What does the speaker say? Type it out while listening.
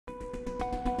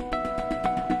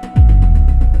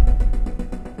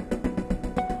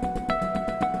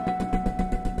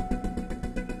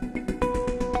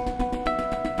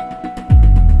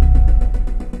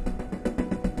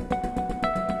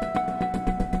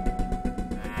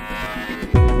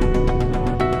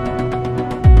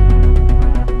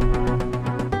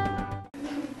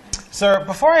So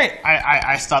before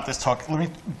I start this talk, let me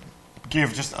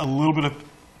give just a little bit of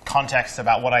context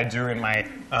about what I do in my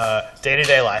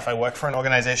day-to-day life. I work for an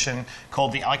organization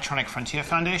called the Electronic Frontier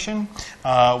Foundation.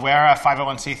 We're a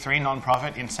 501c3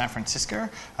 nonprofit in San Francisco.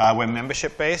 We're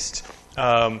membership-based.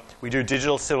 We do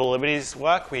digital civil liberties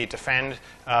work. We defend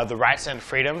the rights and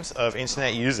freedoms of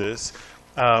internet users.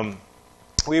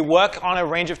 We work on a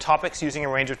range of topics using a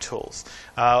range of tools.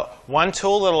 One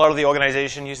tool that a lot of the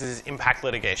organization uses is impact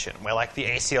litigation. We're like the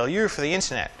ACLU for the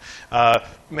internet.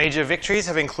 Major victories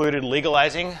have included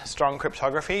legalizing strong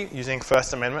cryptography using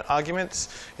First Amendment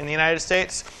arguments in the United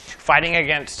States, fighting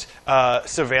against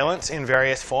surveillance in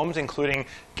various forms, including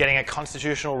getting a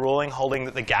constitutional ruling holding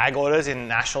that the gag orders in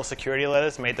national security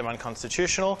letters made them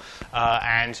unconstitutional,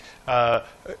 and a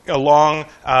long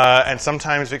and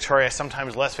sometimes victorious,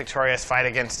 sometimes less victorious fight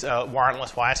against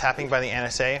warrantless wiretapping by the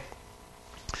NSA.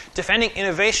 Defending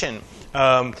innovation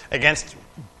against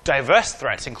diverse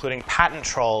threats, including patent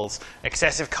trolls,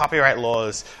 excessive copyright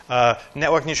laws,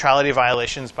 network neutrality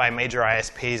violations by major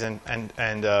ISPs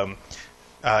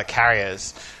and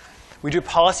carriers. We do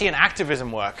policy and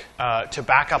activism work to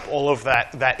back up all of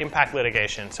that impact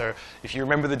litigation. So if you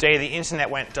remember the day the internet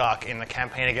went dark in the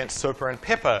campaign against SOPA and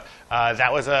PIPA,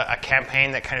 that was a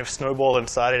campaign that kind of snowballed and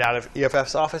started out of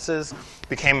EFF's offices,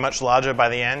 became much larger by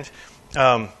the end.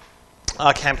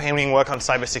 Our campaigning work on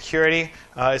cybersecurity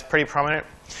is pretty prominent.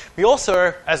 We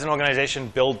also, as an organization,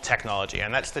 build technology,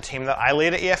 and that's the team that I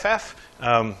lead at EFF.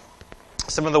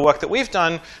 Some of the work that we've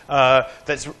done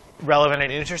that's relevant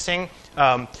and interesting,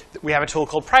 we have a tool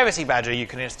called Privacy Badger you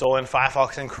can install in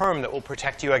Firefox and Chrome that will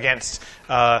protect you against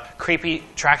creepy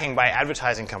tracking by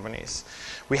advertising companies.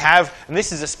 We have, and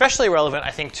this is especially relevant,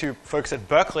 I think, to folks at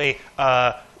Berkeley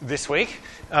this week,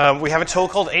 we have a tool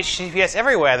called HTTPS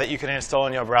Everywhere that you can install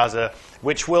in your browser,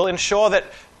 which will ensure that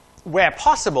where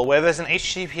possible, where there's an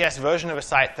HTTPS version of a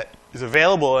site that is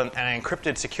available and an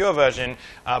encrypted secure version,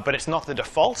 but it's not the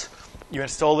default, you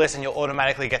install this and you'll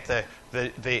automatically get the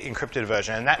encrypted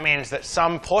version. And that means that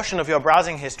some portion of your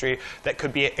browsing history that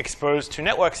could be exposed to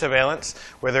network surveillance,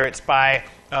 whether it's by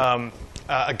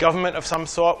a government of some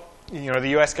sort, the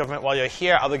US government while you're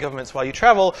here, other governments while you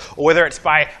travel, or whether it's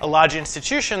by a large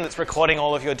institution that's recording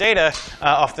all of your data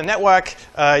off the network,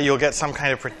 you'll get some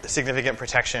kind of significant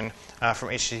protection from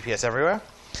HTTPS Everywhere.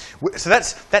 So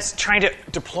that's trying to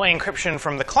deploy encryption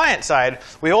from the client side.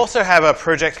 We also have a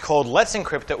project called Let's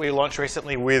Encrypt that we launched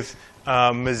recently with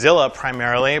Mozilla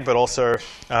primarily, but also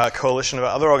a coalition of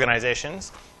other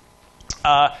organizations.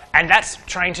 And that's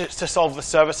trying to solve the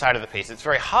server side of the piece. It's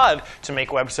very hard to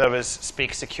make web servers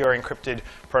speak secure encrypted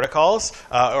protocols,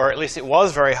 or at least it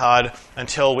was very hard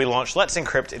until we launched Let's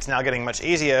Encrypt. It's now getting much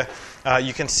easier.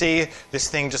 You can see this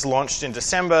thing just launched in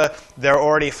December. There are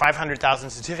already 500,000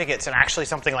 certificates and actually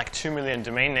something like 2 million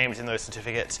domain names in those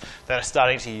certificates that are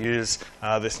starting to use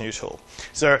this new tool.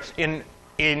 So in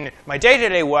my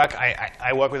day-to-day work,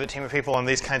 I work with a team of people on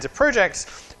these kinds of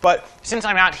projects. But since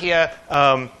I'm out here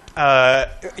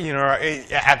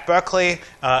at Berkeley,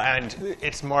 and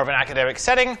it's more of an academic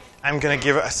setting, I'm going to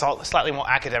give a slightly more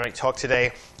academic talk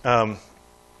today.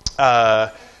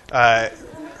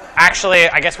 Actually,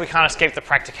 I guess we can't escape the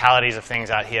practicalities of things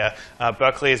out here.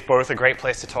 Berkeley is both a great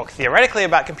place to talk theoretically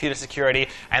about computer security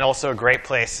and also a great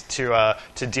place to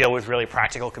deal with really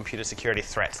practical computer security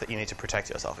threats that you need to protect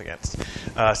yourself against.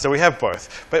 So we have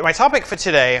both. But my topic for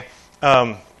today,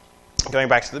 going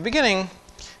back to the beginning,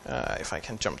 if I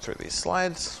can jump through these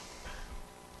slides.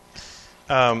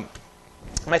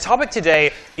 My topic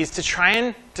today is to try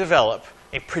and develop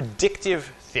a predictive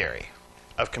theory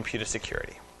of computer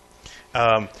security.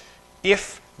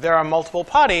 If there are multiple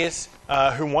parties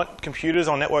who want computers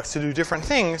or networks to do different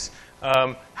things,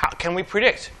 how can we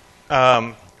predict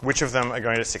which of them are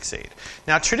going to succeed?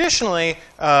 Now, traditionally,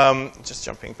 just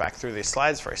jumping back through these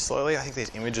slides very slowly, I think these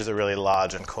images are really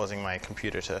large and causing my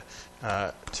computer to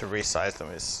resize them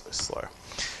is slow.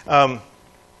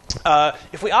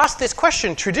 If we ask this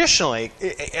question, traditionally,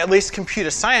 at least computer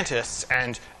scientists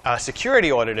and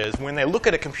security auditors, when they look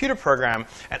at a computer program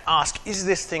and ask, is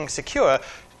this thing secure,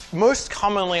 most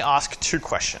commonly ask two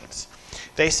questions.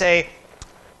 They say,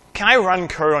 can I run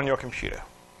code on your computer?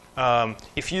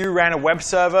 If you ran a web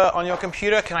server on your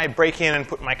computer, can I break in and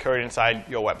put my code inside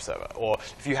your web server? Or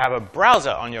if you have a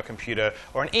browser on your computer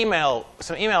or some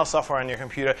email software on your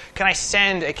computer, can I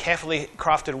send a carefully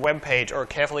crafted web page or a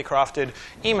carefully crafted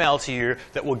email to you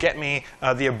that will get me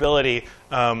the ability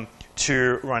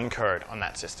to run code on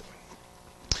that system?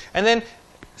 And then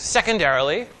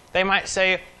secondarily, they might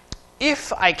say,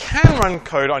 if I can run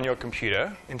code on your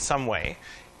computer in some way,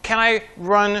 can I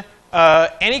run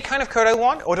any kind of code I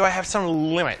want, or do I have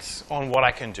some limits on what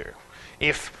I can do?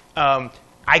 if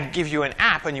I give you an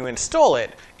app and you install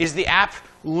it, is the app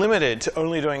limited to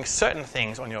only doing certain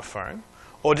things on your phone,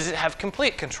 or does it have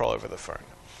complete control over the phone?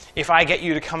 If I get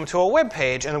you to come to a web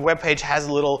page and the web page has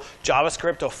a little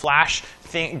JavaScript or Flash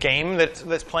game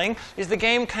that's playing, is the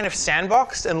game kind of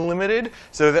sandboxed and limited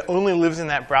so that it only lives in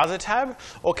that browser tab,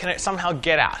 or can it somehow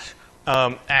get out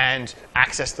and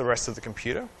access the rest of the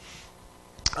computer?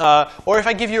 Or if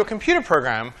I give you a computer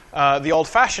program, the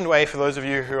old-fashioned way, for those of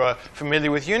you who are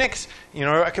familiar with Unix,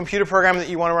 a computer program that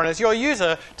you want to run as your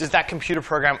user, does that computer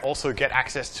program also get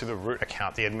access to the root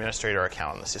account, the administrator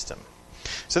account on the system?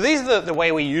 So these are the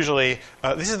way we usually,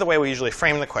 this is the way we usually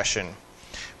frame the question.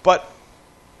 But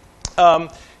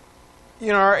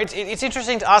it's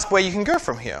interesting to ask where you can go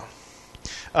from here.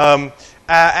 And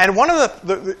one of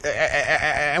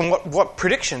and what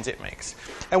predictions it makes.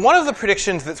 And one of the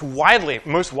predictions that's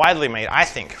most widely made, I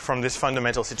think, from this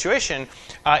fundamental situation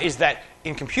is that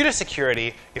in computer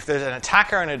security, if there's an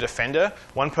attacker and a defender,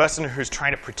 one person who's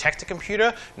trying to protect a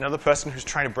computer, another person who's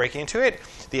trying to break into it,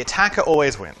 the attacker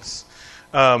always wins.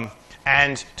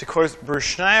 And to quote Bruce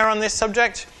Schneier on this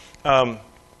subject,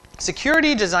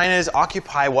 security designers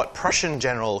occupy what Prussian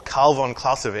General Karl von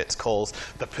Clausewitz calls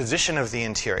the position of the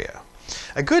interior.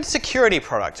 A good security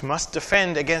product must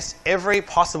defend against every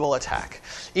possible attack,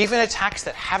 even attacks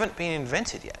that haven't been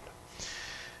invented yet.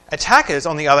 Attackers,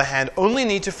 on the other hand, only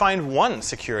need to find one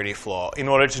security flaw in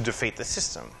order to defeat the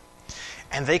system.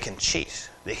 And they can cheat.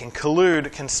 They can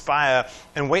collude, conspire,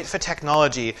 and wait for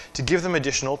technology to give them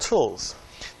additional tools.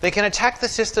 They can attack the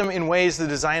system in ways the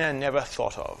designer never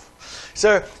thought of.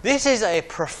 So this is a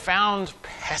profound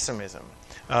pessimism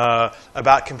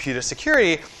about computer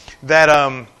security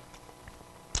that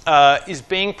is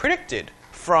being predicted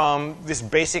from this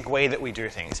basic way that we do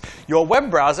things. Your web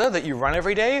browser that you run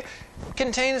every day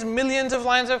contains millions of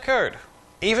lines of code.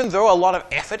 Even though a lot of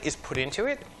effort is put into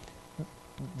it,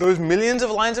 those millions of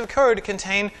lines of code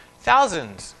contain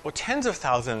thousands or tens of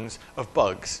thousands of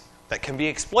bugs that can be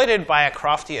exploited by a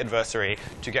crafty adversary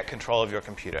to get control of your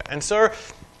computer. And so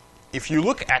if you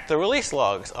look at the release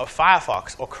logs of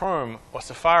Firefox or Chrome or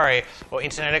Safari or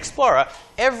Internet Explorer,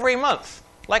 every month,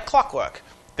 like clockwork,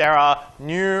 there are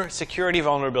new security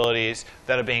vulnerabilities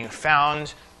that are being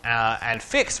found and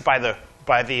fixed by the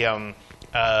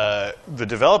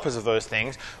developers of those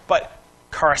things. But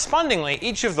correspondingly,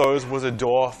 each of those was a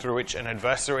door through which an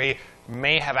adversary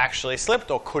may have actually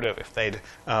slipped, or could have if they'd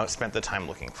spent the time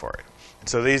looking for it. And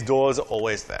so these doors are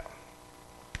always there.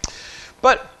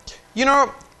 But,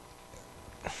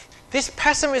 this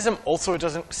pessimism also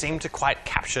doesn't seem to quite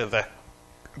capture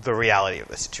the reality of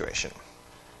the situation.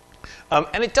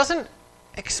 And it doesn't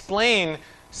explain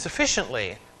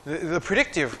sufficiently, the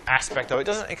predictive aspect of it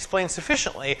doesn't explain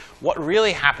sufficiently what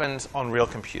really happens on real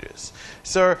computers.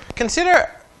 So consider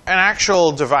an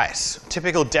actual device, a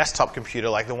typical desktop computer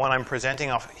like the one I'm presenting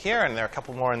off here, and there are a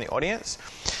couple more in the audience.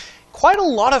 Quite a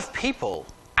lot of people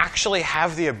actually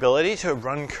have the ability to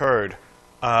run code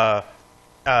on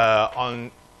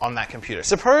that computer.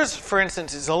 Suppose, for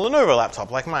instance, it's a Lenovo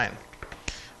laptop like mine.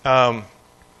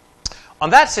 On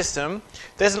that system,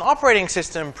 there's an operating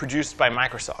system produced by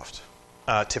Microsoft,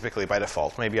 typically by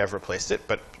default. Maybe I've replaced it,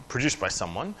 but produced by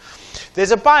someone.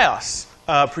 There's a BIOS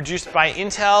produced by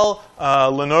Intel,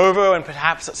 Lenovo, and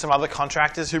perhaps some other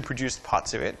contractors who produced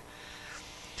parts of it.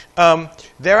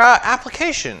 There are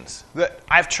applications that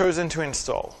I've chosen to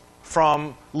install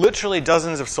from literally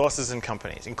dozens of sources and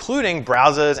companies, including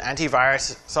browsers,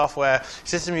 antivirus software,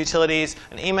 system utilities,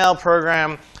 an email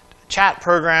program, chat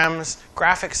programs,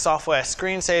 graphics software,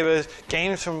 screensavers,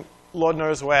 games from Lord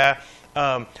knows where.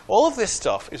 All of this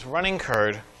stuff is running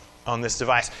code on this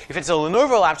device. If it's a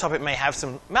Lenovo laptop, it may have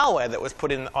some malware that was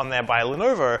put on there by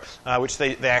Lenovo, which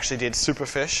they actually did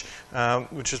superfish,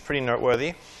 which is pretty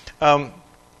noteworthy. And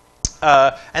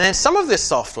then some of this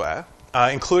software,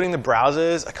 including the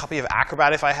browsers, a copy of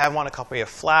Acrobat if I have one, a copy of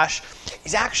Flash,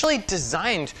 is actually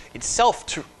designed itself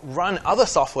to run other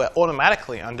software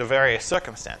automatically under various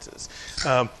circumstances.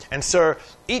 And so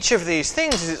each of these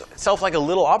things is itself like a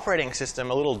little operating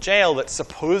system, a little jail that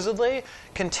supposedly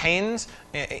contains,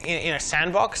 in a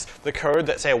sandbox, the code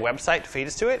that, say, a website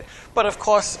feeds to it. But of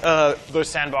course,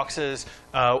 those sandboxes,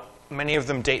 many of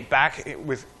them date back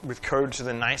with code to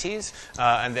the 90s,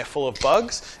 and they're full of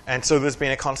bugs. And so there's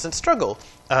been a constant struggle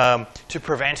to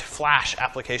prevent Flash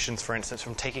applications, for instance,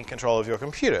 from taking control of your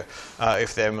computer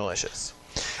if they're malicious.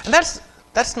 And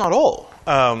that's not all.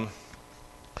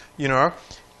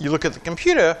 You look at the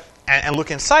computer, and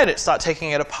look inside it, start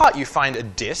taking it apart, you find a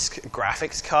disk, a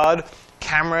graphics card,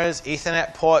 cameras,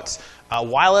 Ethernet ports, a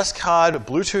wireless card, a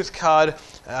Bluetooth card,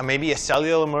 maybe a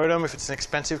cellular modem if it's an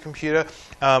expensive computer,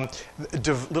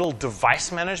 little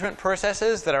device management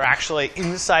processors that are actually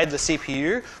inside the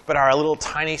CPU, but are a little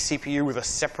tiny CPU with a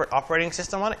separate operating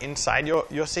system on it inside your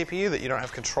CPU that you don't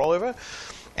have control over.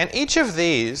 And each of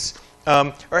these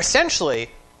are essentially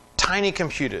tiny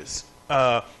computers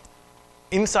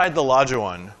inside the larger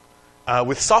one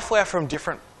with software from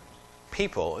different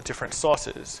people, different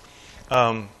sources.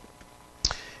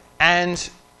 And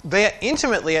they are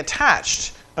intimately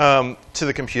attached to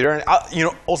the computer. And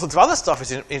all sorts of other stuff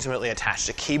is intimately attached.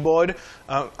 A keyboard,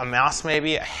 a mouse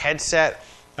maybe, a headset,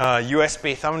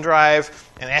 USB thumb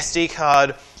drive, an SD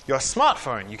card, your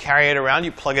smartphone. You carry it around,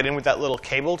 you plug it in with that little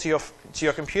cable to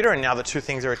your computer, and now the two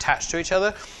things are attached to each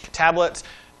other. Tablets,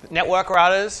 network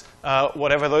routers,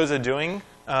 whatever those are doing,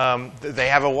 they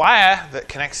have a wire that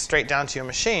connects straight down to your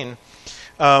machine.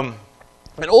 And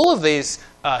all of these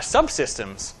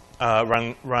subsystems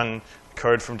run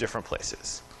code from different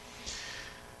places.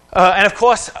 And of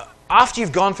course, after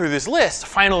you've gone through this list,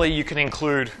 finally you can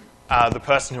include the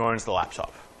person who owns the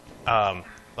laptop.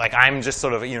 Like I'm just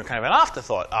sort of kind of an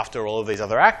afterthought after all of these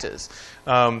other actors.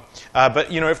 But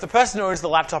if the person who owns the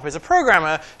laptop is a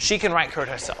programmer, she can write code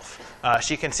herself.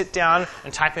 She can sit down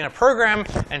and type in a program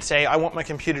and say, I want my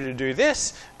computer to do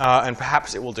this, and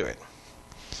perhaps it will do it.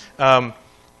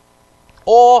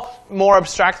 Or more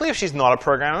abstractly, if she's not a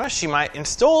programmer, she might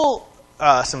install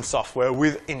some software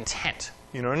with intent.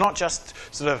 Not just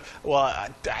sort of, well,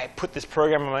 I put this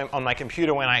program on my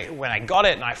computer when I got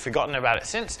it and I've forgotten about it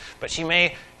since. But she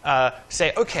may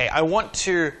say, OK, I want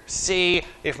to see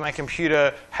if my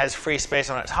computer has free space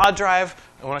on its hard drive.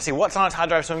 I want to see what's on its hard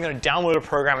drive, so I'm going to download a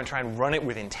program and try and run it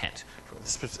with intent for a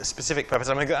specific purpose.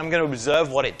 I'm going to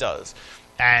observe what it does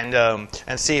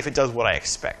and see if it does what I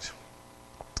expect.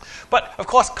 But of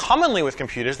course, commonly with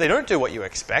computers, they don't do what you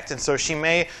expect, and so she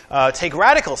may take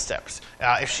radical steps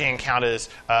if she encounters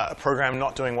a program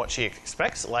not doing what she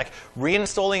expects, like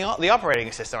reinstalling the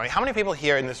operating system. I mean, how many people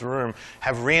here in this room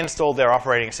have reinstalled their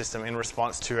operating system in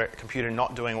response to a computer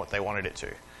not doing what they wanted it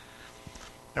to?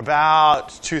 About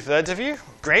 2/3 of you?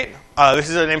 Great. This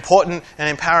is an important and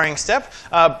empowering step.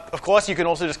 Of course, you can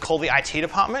also just call the IT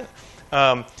department,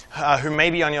 who may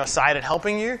be on your side and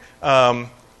helping you.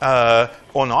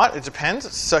 Or not, it depends,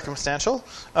 it's circumstantial.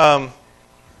 And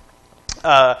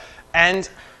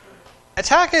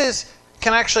attackers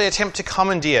can actually attempt to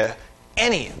commandeer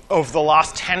any of the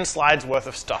last 10 slides worth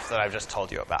of stuff that I've just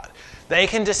told you about. They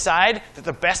can decide that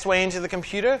the best way into the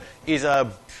computer is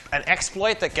an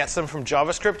exploit that gets them from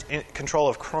JavaScript in control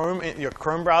of Chrome, your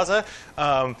Chrome browser,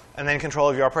 and then control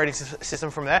of your operating system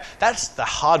from there. That's the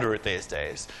hard route these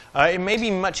days. It may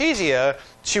be much easier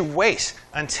to wait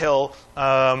until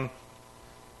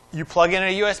you plug in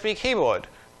a USB keyboard,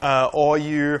 or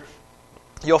your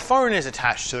phone is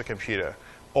attached to the computer,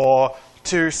 or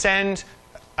to send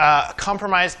a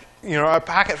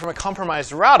packet from a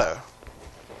compromised router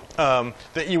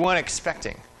that you weren't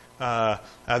expecting. The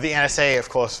NSA, of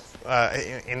course,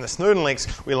 in the Snowden leaks,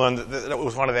 we learned that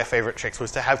was one of their favorite tricks,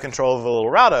 was to have control of the little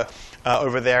router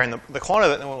over there in the corner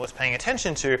that no one was paying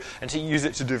attention to, and to use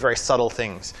it to do very subtle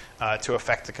things to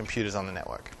affect the computers on the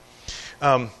network.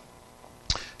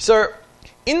 So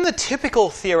in the typical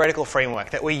theoretical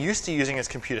framework that we're used to using as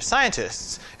computer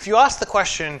scientists, if you ask the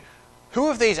question,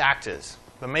 who of these actors,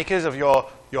 the makers of your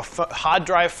hard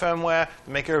drive firmware,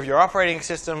 the maker of your operating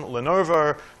system,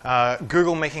 Lenovo,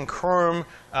 Google making Chrome,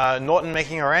 Norton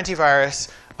making your antivirus,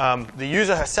 the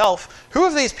user herself, who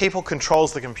of these people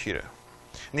controls the computer?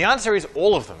 And the answer is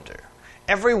all of them do.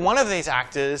 Every one of these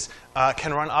actors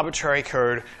can run arbitrary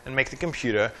code and make the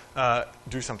computer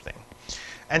do something.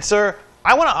 And so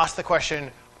I want to ask the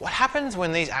question, what happens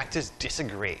when these actors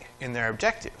disagree in their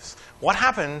objectives? What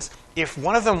happens if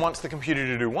one of them wants the computer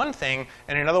to do one thing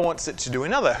and another wants it to do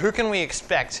another? Who can we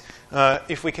expect,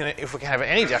 if we can have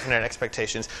any definite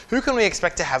expectations, who can we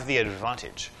expect to have the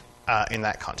advantage in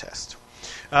that contest?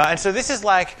 And so this is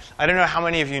like, I don't know how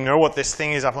many of you know what this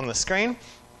thing is up on the screen.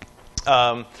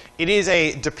 It is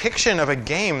a depiction of a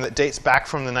game that dates back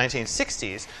from the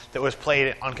 1960s that was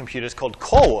played on computers called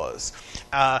Core Wars.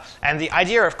 And the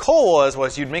idea of Core Wars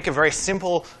was you'd make a very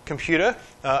simple computer.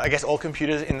 I guess all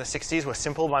computers in the 60s were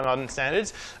simple by modern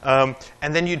standards. And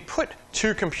then you'd put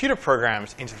two computer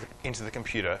programs into the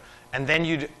computer. And then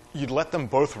you'd let them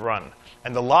both run.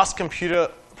 And the last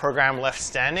computer program left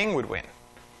standing would win.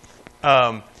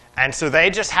 And so they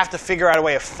just have to figure out a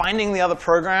way of finding the other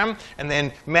program and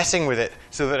then messing with it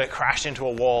so that it crashed into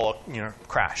a wall or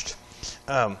crashed.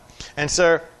 And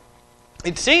so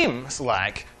it seems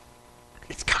like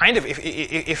it's kind of,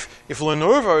 if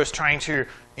Lenovo is trying to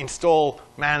install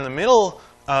man-in-the-middle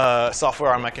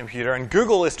software on my computer and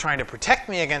Google is trying to protect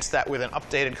me against that with an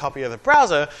updated copy of the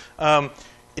browser,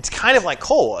 it's kind of like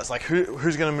Cold Wars. Like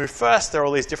who's going to move first? There are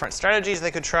all these different strategies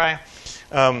they could try.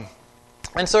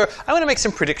 And so I want to make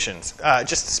some predictions,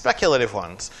 just speculative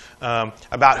ones,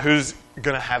 about who's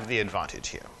going to have the advantage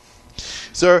here.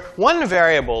 So one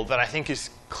variable that I think is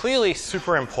clearly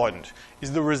super important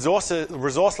is the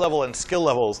resource level and skill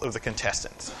levels of the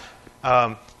contestants.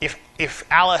 If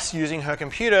Alice, using her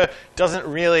computer, doesn't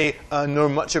really know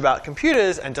much about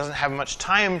computers and doesn't have much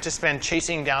time to spend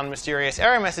chasing down mysterious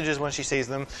error messages when she sees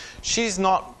them, she's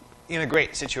not in a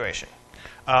great situation.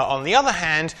 On the other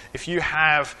hand, if you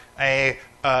have a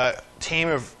team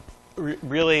of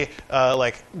really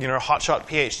hotshot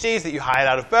PhDs that you hired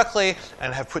out of Berkeley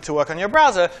and have put to work on your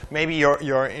browser, maybe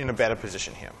you're in a better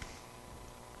position here.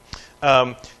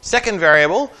 Second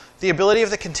variable, the ability of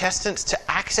the contestants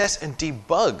to access and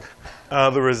debug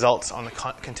the results on the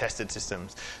contested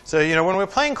systems. So when we're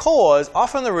playing Cold Wars,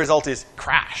 often the result is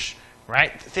crash.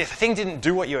 Right? If a thing didn't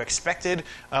do what you expected,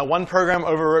 one program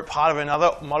overwrote part of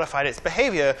another, modified its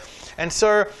behavior. And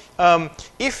so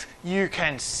if you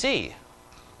can see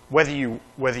whether you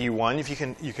won, if you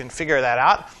can figure that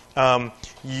out,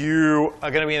 you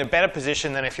are going to be in a better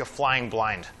position than if you're flying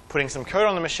blind, putting some code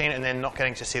on the machine and then not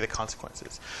getting to see the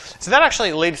consequences. So that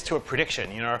actually leads to a prediction.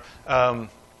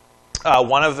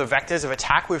 One of the vectors of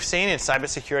attack we've seen in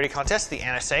cybersecurity contests, the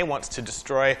NSA wants to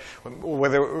destroy,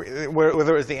 whether it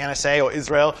was the NSA or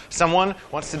Israel, someone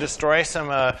wants to destroy some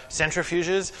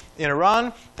centrifuges in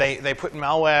Iran. They put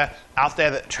malware out there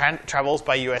that travels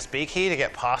by USB key to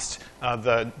get past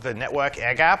the network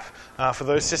air gap for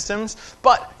those systems.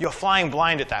 But you're flying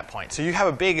blind at that point. So you have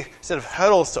a big set of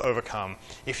hurdles to overcome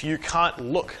if you can't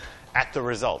look at the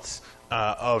results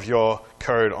of your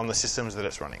code on the systems that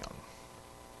it's running on.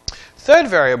 Third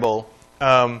variable,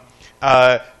 and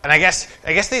I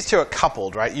guess these two are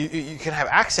coupled, right? You can have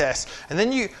access, and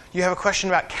then you have a question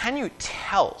about, can you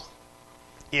tell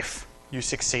if you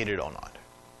succeeded or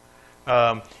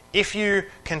not? If you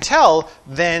can tell,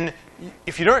 then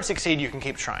if you don't succeed, you can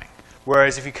keep trying.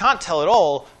 Whereas if you can't tell at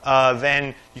all,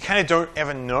 then you kind of don't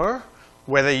ever know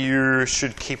whether you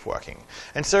should keep working.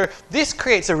 And so this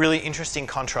creates a really interesting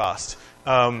contrast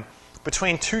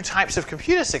between two types of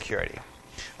computer security.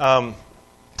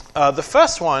 The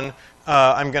first one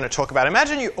I'm going to talk about.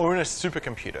 Imagine you own a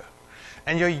supercomputer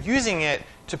and you're using it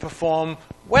to perform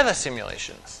weather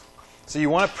simulations. So you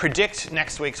want to predict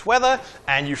next week's weather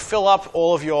and you fill up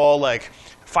all of your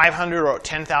 500 or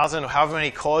 10,000 or however many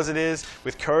cores it is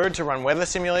with code to run weather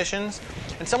simulations.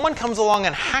 And someone comes along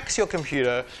and hacks your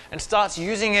computer and starts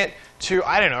using it to,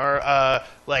 I don't know,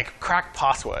 crack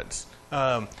passwords.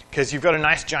 Because you've got a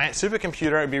nice giant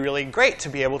supercomputer, it'd be really great to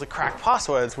be able to crack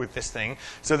passwords with this thing.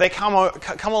 So they come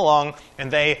along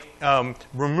and they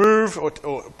remove or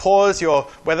pause your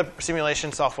weather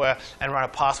simulation software and run a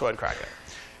password cracker.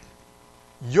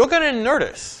 You're going to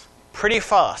notice pretty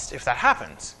fast if that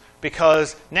happens,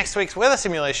 because next week's weather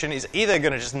simulation is either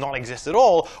going to just not exist at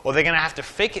all, or they're going to have to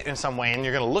fake it in some way, and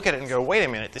you're going to look at it and go, wait a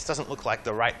minute, this doesn't look like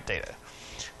the right data.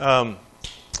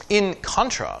 In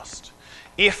contrast,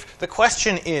 if the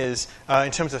question is,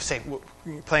 in terms of, say,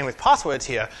 playing with passwords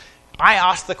here, I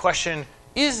ask the question,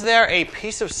 is there a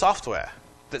piece of software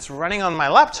that's running on my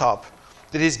laptop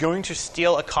that is going to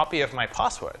steal a copy of my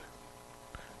password?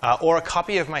 Or a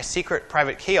copy of my secret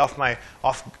private key off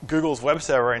Google's web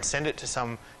server and send it to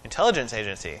some intelligence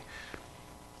agency?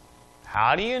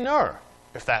 How do you know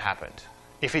if that happened?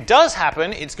 If it does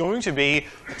happen, it's going to be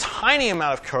a tiny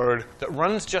amount of code that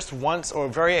runs just once or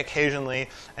very occasionally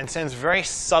and sends very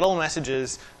subtle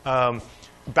messages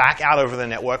back out over the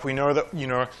network. We know that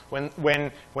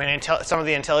when some of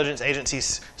the intelligence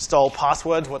agencies stole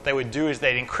passwords, what they would do is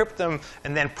they'd encrypt them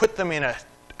and then put them in an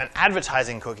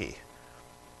advertising cookie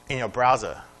in your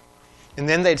browser. And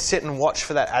then they'd sit and watch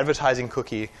for that advertising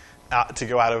cookie to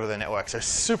go out over the network. So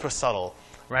super subtle.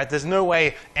 Right? There's no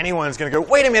way anyone's going to go,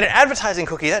 wait a minute, advertising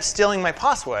cookie, that's stealing my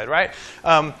password, right?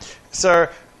 So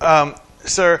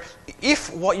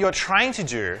if what you're trying to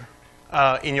do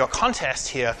in your contest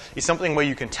here is something where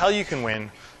you can tell you can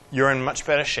win, you're in much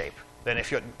better shape than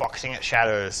if you're boxing at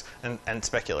shadows and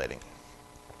speculating.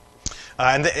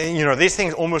 These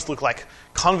things almost look like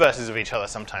converses of each other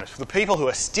sometimes. For the people who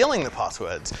are stealing the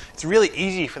passwords, it's really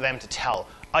easy for them to tell,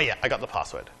 oh yeah, I got the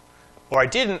password. Or I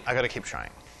didn't, I got to keep trying.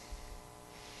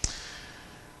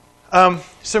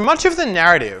 So much of the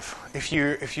narrative, if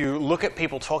you look at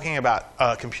people talking about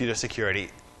computer security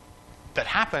that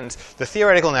happens, the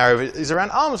theoretical narrative is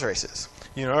around arms races.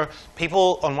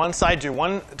 People on one side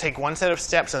take one set of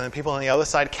steps, and then people on the other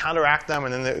side counteract them,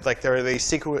 and then there are these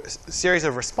series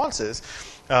of responses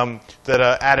that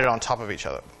are added on top of each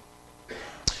other.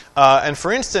 And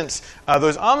for instance,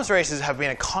 those arms races have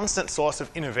been a constant source of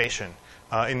innovation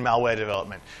in malware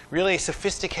development. Really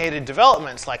sophisticated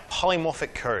developments like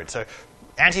polymorphic code. So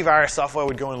antivirus software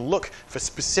would go and look for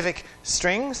specific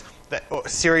strings, or a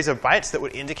series of bytes that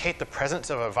would indicate the presence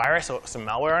of a virus or some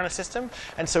malware on a system.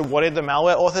 And so what did the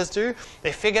malware authors do?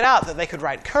 They figured out that they could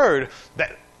write code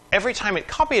that every time it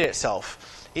copied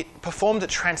itself, it performed a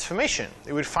transformation.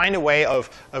 It would find a way of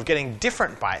getting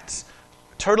different bytes,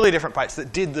 totally different bytes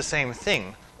that did the same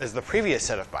thing as the previous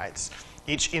set of bytes.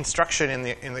 Each instruction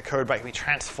in the code might be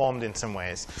transformed in some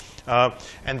ways.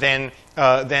 And then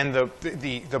the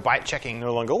byte checking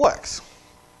no longer works.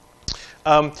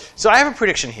 So I have a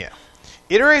prediction here.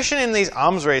 Iteration in these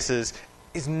arms races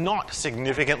is not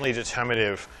significantly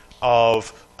determinative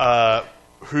of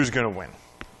who's going to win.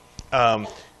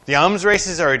 The arms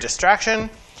races are a distraction.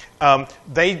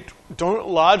 They don't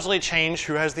largely change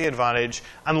who has the advantage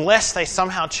unless they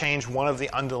somehow change one of the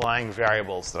underlying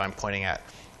variables that I'm pointing at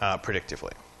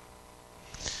predictively.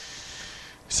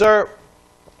 So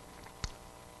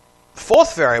the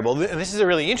fourth variable, and this is a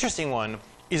really interesting one,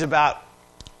 is about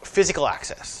physical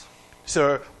access.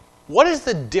 So what is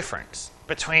the difference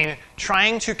between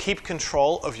trying to keep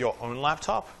control of your own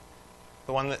laptop,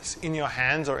 the one that's in your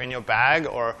hands or in your bag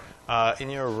or in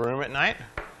your room at night,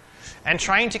 and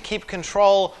trying to keep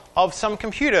control of some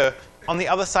computer on the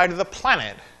other side of the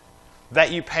planet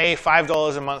that you pay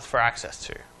 $5 a month for access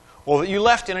to, or that you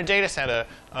left in a data center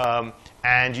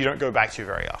and you don't go back to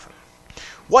very often?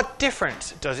 What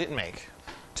difference does it make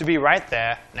to be right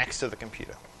there next to the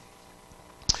computer?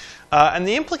 And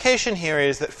the implication here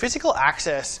is that physical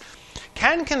access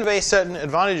can convey certain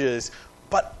advantages,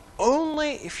 but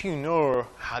only if you know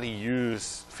how to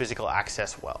use physical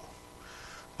access well.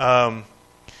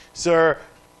 So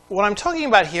what I'm talking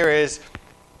about here is,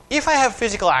 if I have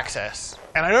physical access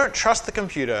and I don't trust the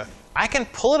computer, I can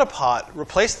pull it apart,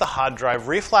 replace the hard drive,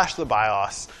 reflash the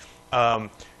BIOS,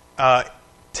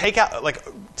 take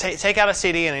out a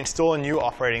CD and install a new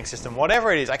operating system,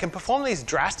 whatever it is. I can perform these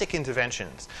drastic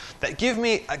interventions that give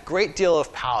me a great deal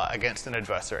of power against an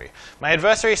adversary. My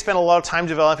adversary spent a lot of time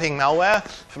developing malware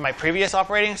for my previous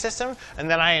operating system, and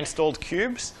then I installed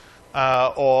Cubes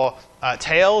or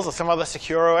Tails or some other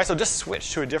secure OS, or just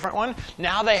switched to a different one.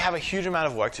 Now they have a huge amount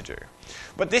of work to do.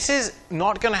 But this is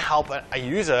not going to help a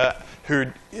user who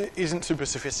isn't super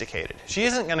sophisticated. She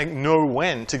isn't going to know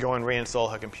when to go and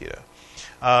reinstall her computer.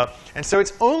 And so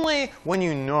it's only when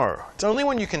you know, it's only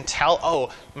when you can tell,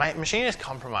 oh, my machine is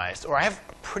compromised, or I have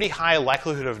a pretty high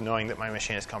likelihood of knowing that my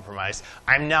machine is compromised,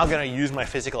 I'm now going to use my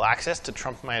physical access to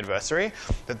trump my adversary,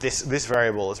 that this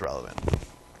variable is relevant.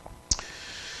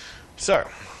 So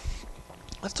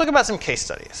let's talk about some case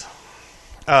studies.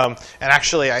 And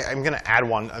actually, I'm going to add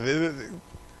one.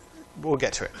 We'll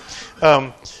get to it.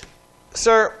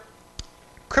 So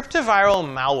cryptoviral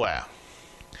malware.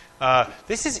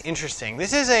 This is interesting.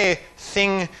 This is a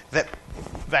thing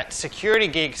that security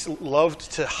geeks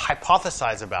loved to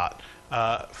hypothesize about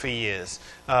for years.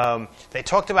 They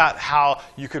talked about how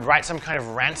you could write some kind of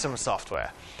ransom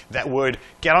software that would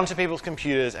get onto people's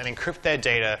computers and encrypt their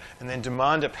data and then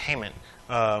demand a payment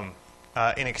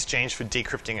in exchange for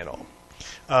decrypting it all.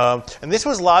 And this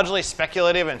was largely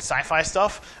speculative and sci-fi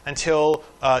stuff until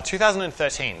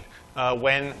 2013,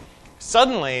 when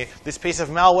suddenly this piece of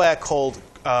malware called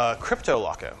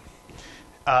CryptoLocker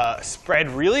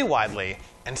spread really widely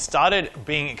and started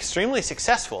being extremely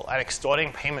successful at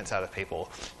extorting payments out of people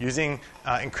using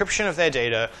encryption of their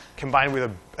data combined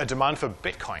with a demand for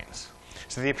bitcoins.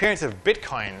 So the appearance of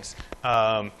bitcoins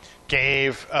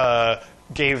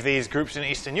gave these groups in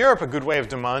Eastern Europe a good way of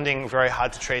demanding very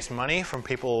hard to trace money from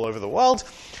people all over the world.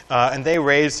 And they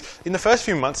raised, in the first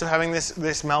few months of having this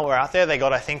malware out there, they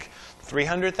got, I think,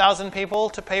 300,000 people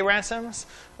to pay ransoms.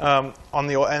 And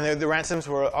the ransoms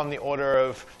were on the order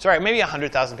of, sorry, maybe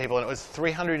 100,000 people, and it was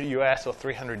 300 US or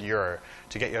 300 euro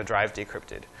to get your drive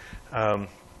decrypted.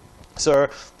 So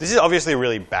this is obviously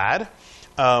really bad.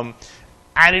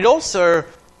 And it also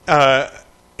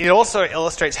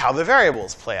illustrates how the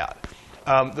variables play out.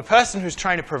 The person who's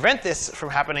trying to prevent this from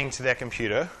happening to their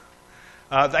computer,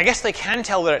 I guess they can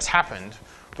tell that it's happened,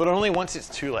 but only once it's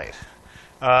too late.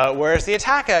 Whereas the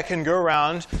attacker can go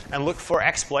around and look for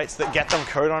exploits that get them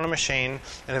code on a machine,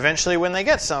 and eventually when they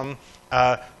get some,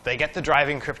 they get the drive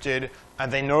encrypted,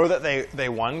 and they know that they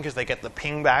won because they get the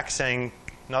ping back saying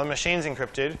another machine's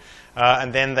encrypted,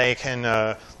 and then they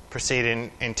can proceed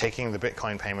in taking the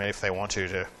Bitcoin payment if they want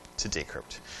to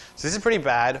decrypt. So this is pretty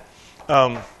bad.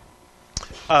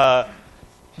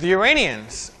 the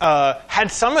Iranians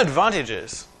had some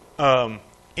advantages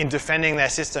in defending their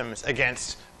systems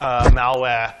against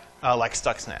malware like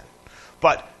Stuxnet.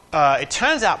 But it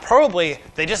turns out probably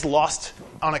they just lost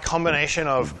on a combination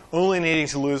of only needing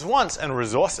to lose once and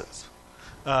resources.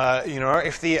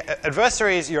 If the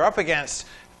adversaries you're up against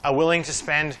are willing to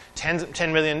spend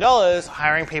 $10 million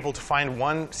hiring people to find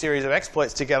one series of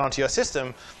exploits to get onto your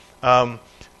system, and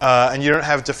you don't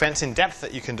have defense in depth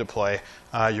that you can deploy,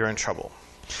 you're in trouble.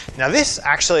 Now this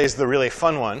actually is the really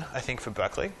fun one, I think, for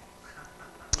Berkeley.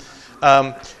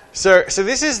 So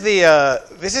this is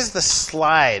the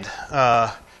slide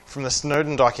from the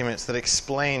Snowden documents that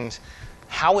explained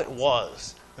how it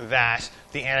was that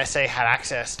the NSA had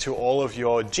access to all of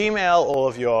your Gmail,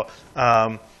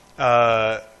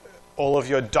 all of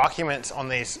your documents on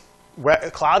these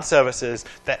cloud services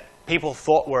that people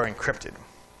thought were encrypted.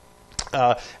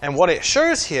 And what it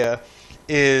shows here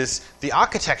is the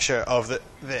architecture of the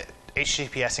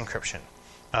HTTPS encryption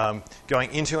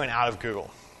going into and out of Google.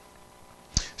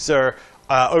 So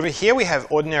over here we have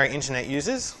ordinary internet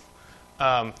users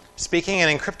speaking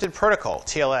an encrypted protocol,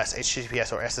 TLS,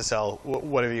 HTTPS, or SSL,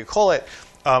 whatever you call it.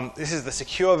 This is the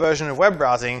secure version of web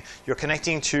browsing. You're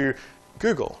connecting to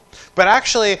Google. But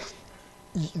actually,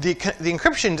 the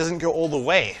encryption doesn't go all the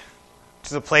way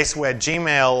to the place where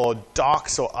Gmail or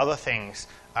Docs or other things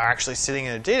are actually sitting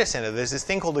in a data center. There's this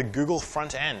thing called the Google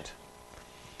front end,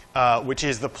 which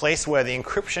is the place where the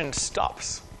encryption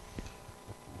stops.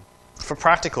 For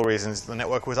practical reasons, the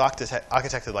network was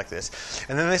architected like this.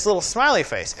 And then this little smiley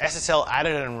face, SSL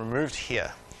added and removed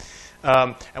here.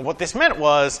 And what this meant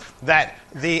was that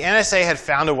the NSA had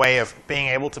found a way of being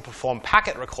able to perform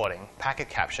packet recording, packet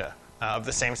capture, of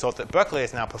the same sort that Berkeley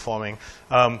is now performing,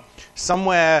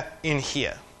 somewhere in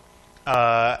here.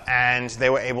 And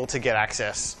they were able to get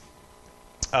access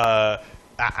to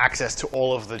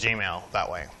all of the Gmail that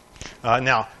way.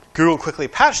 Now, Google quickly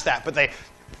patched that, but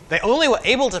they only were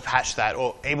able to patch that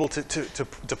or able to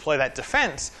deploy that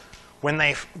defense when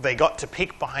they got to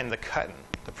peek behind the curtain.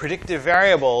 The predictive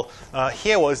variable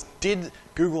here was, did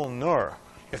Google know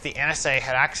if the NSA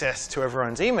had access to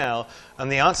everyone's email?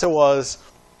 And the answer was,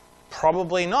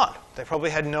 probably not. They probably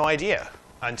had no idea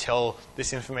until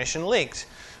this information leaked.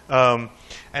 And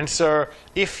so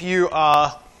if you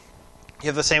have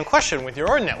the same question with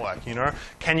your own network,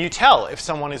 can you tell if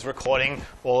someone is recording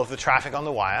all of the traffic on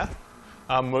the wire?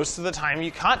 Most of the time,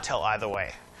 you can't tell either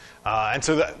way. And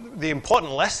so the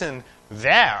important lesson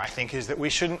there, I think, is that we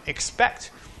shouldn't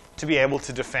expect to be able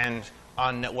to defend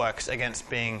our networks against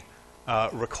being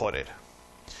recorded.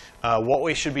 What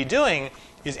we should be doing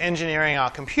is engineering our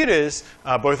computers,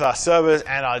 both our servers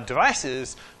and our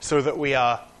devices, so that we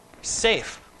are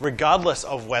safe regardless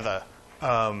of whether.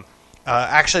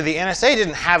 Actually, the NSA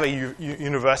didn't have a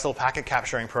universal packet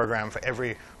capturing program for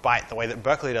every byte the way that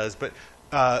Berkeley does, but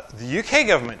the UK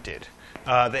government did.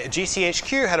 The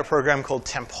GCHQ had a program called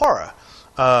Tempora,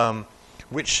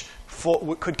 which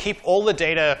could keep all the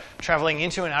data traveling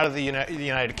into and out of the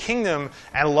United Kingdom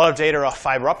and a lot of data off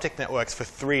fiber optic networks for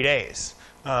 3 days.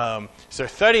 So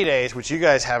 30 days, which you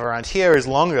guys have around here, is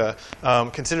longer,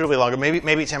 considerably longer.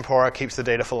 Maybe Tempora keeps the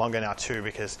data for longer now too,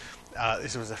 because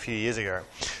this was a few years ago.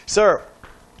 So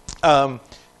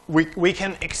we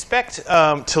can expect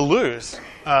to lose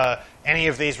any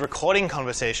of these recording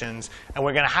conversations, and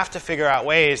we're going to have to figure out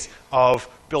ways of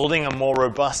building a more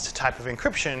robust type of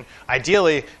encryption,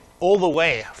 ideally all the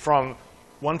way from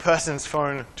one person's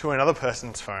phone to another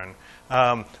person's phone,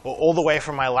 or all the way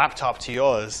from my laptop to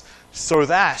yours, so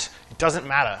that it doesn't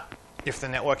matter if the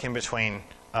network in between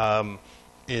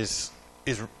is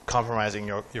compromising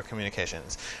your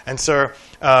communications. And so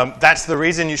that's the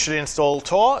reason you should install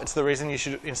Tor. It's the reason you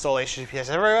should install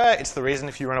HTTPS everywhere. It's the reason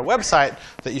if you run a website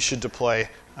that you should deploy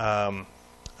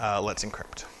Let's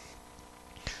Encrypt.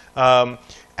 And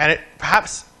it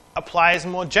perhaps applies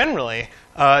more generally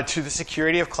to the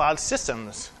security of cloud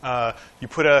systems. You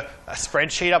put a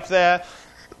spreadsheet up there.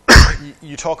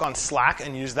 You talk on Slack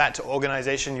and use that to organize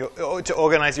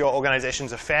your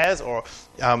organization's affairs, or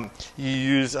you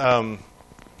use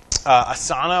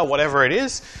Asana, whatever it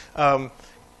is.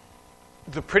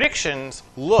 The predictions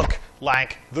look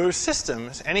like those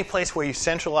systems. Any place where you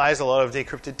centralize a lot of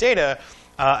decrypted data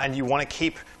and you want to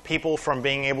keep people from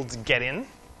being able to get in.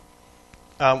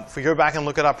 If we go back and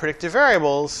look at our predictive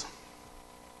variables,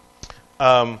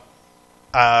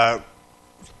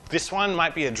 this one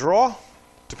might be a draw,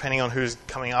 depending on who's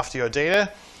coming after your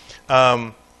data.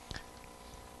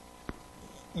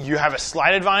 You have a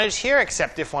slight advantage here,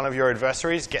 except if one of your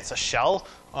adversaries gets a shell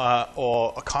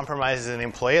or compromises an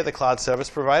employee at the cloud service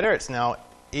provider. It's now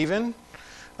even.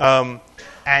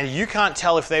 And you can't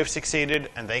tell if they've succeeded,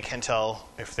 and they can tell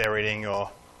if they're reading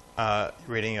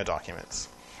your documents.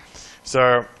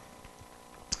 So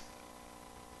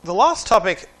the last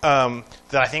topic that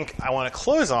I think I want to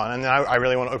close on, and then I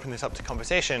really want to open this up to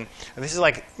conversation, and this is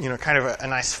like kind of a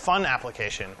nice fun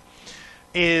application,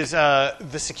 is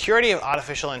the security of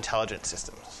artificial intelligence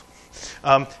systems.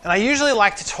 And I usually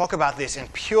like to talk about this in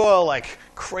pure, like,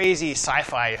 crazy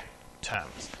sci-fi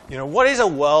terms. What is a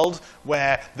world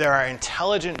where there are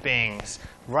intelligent beings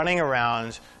running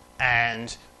around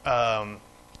and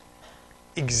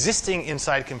existing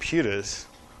inside computers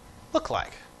look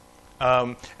like?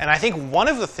 And I think one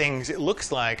of the things it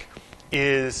looks like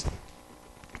is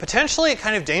potentially a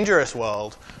kind of dangerous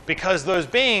world, because those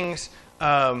beings,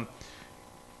 to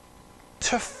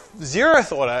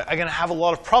zeroth order, are going to have a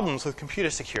lot of problems with computer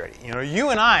security. You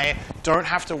and I don't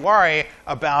have to worry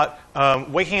about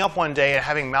waking up one day and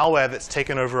having malware that's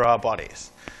taken over our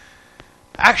bodies.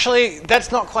 Actually,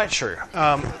 that's not quite true.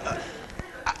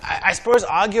 I suppose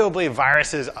arguably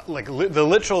viruses, like the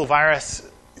literal virus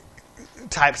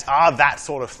types, are that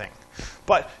sort of thing.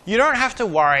 But you don't have to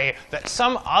worry that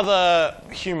some other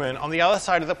human on the other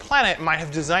side of the planet might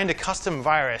have designed a custom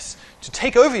virus to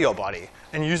take over your body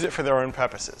and use it for their own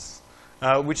purposes,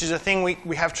 which is a thing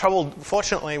we have trouble,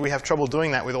 fortunately, we have trouble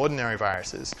doing that with ordinary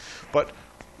viruses. But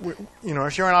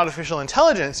if you're an artificial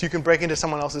intelligence, you can break into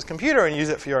someone else's computer and use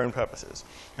it for your own purposes.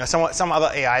 Some other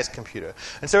AI's computer.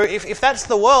 And so if that's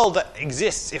the world that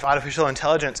exists, if artificial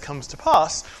intelligence comes to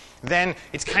pass, then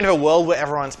it's kind of a world where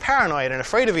everyone's paranoid and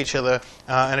afraid of each other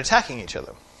and attacking each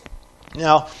other.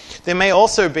 Now, there may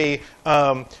also be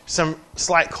some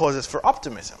slight causes for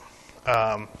optimism.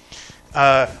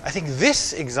 I think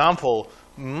this example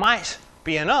might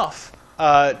be enough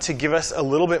to give us a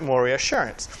little bit more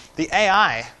reassurance. The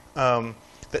AI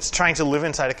that's trying to live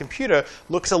inside a computer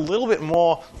looks a little bit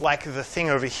more like the thing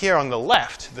over here on the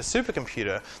left, the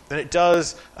supercomputer, than it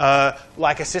does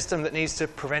like a system that needs to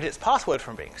prevent its password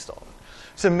from being stolen.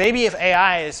 So maybe if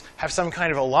AIs have some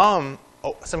kind of alarm,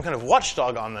 or some kind of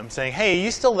watchdog on them saying, hey, are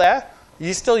you still there? Are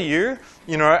you still you?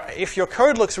 If your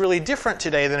code looks really different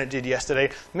today than it did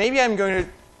yesterday, maybe I'm going to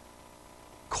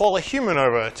call a human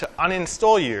over to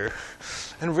uninstall you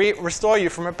and restore you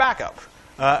from a backup.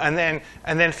 And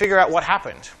then figure out what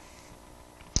happened.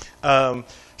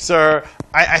 So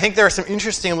I think there are some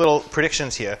interesting little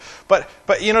predictions here. But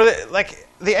like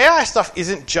the AI stuff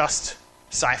isn't just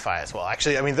sci-fi as well.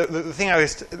 Actually, I mean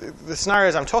the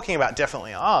scenarios I'm talking about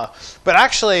definitely are. But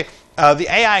actually, the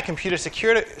AI computer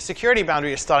security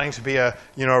boundary is starting to be a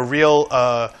real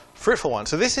fruitful one.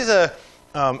 So this is a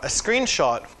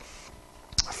screenshot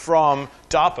from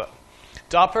DARPA.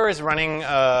 DARPA is running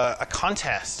a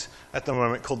contest at the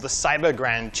moment called the Cyber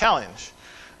Grand Challenge.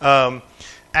 And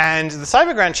the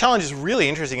Cyber Grand Challenge is really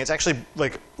interesting. It's actually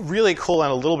like really cool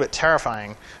and a little bit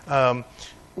terrifying.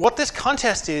 What this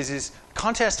contest is a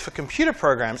contest for computer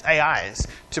programs, AIs,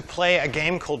 to play a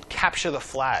game called Capture the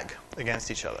Flag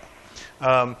against each other.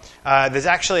 There's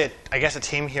actually, I guess, a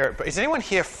team here. Is anyone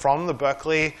here from the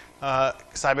Berkeley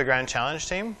Cyber Grand Challenge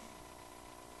team?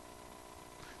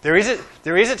 There is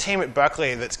a team at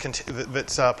Berkeley that's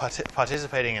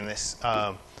participating in this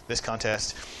this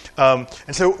contest. And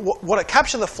so what a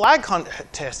Capture the Flag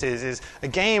contest is a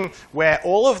game where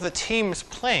all of the teams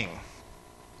playing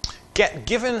get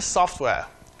given software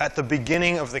at the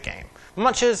beginning of the game,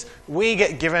 much as we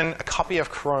get given a copy of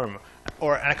Chrome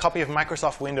and a copy of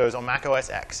Microsoft Windows or Mac OS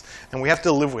X, and we have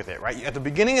to live with it, right? At the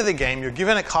beginning of the game, you're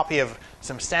given a copy of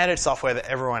some standard software that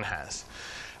everyone has.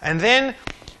 And then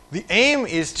the aim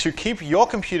is to keep your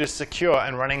computer secure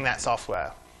and running that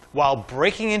software while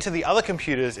breaking into the other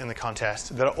computers in the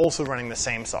contest that are also running the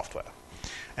same software.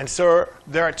 And so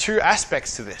there are two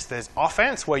aspects to this. There's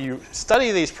offense, where you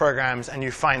study these programs and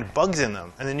you find bugs in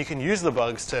them, and then you can use the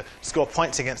bugs to score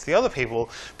points against the other people.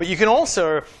 But you can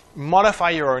also modify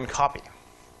your own copy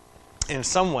in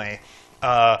some way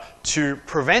to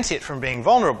prevent it from being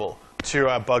vulnerable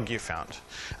to a bug you found.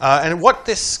 And what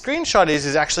this screenshot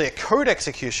is actually a code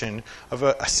execution of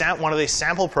one of these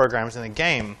sample programs in the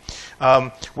game,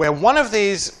 where one of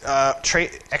these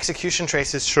execution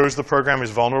traces shows the program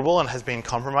is vulnerable and has been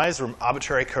compromised.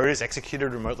 Arbitrary code is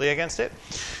executed remotely against it.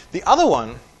 The other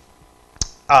one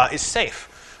is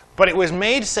safe, but it was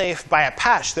made safe by a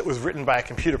patch that was written by a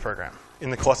computer program in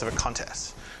the course of a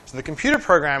contest. So the computer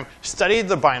program studied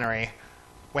the binary,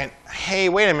 went, hey,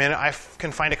 wait a minute, I can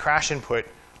find a crash input.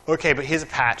 OK, but here's a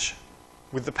patch.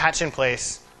 With the patch in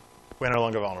place, we're no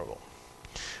longer vulnerable.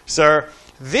 So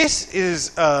this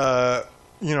is a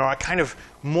kind of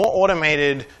more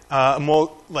automated,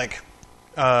 more like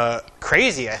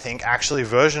crazy, I think, actually,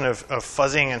 version of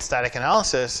fuzzing and static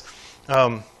analysis.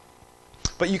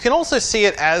 But you can also see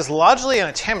it as largely an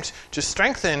attempt to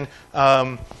strengthen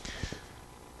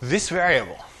this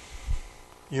variable.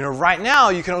 Right now,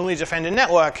 you can only defend a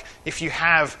network if you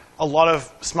have a lot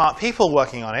of smart people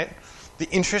working on it. The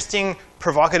interesting,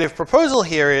 provocative proposal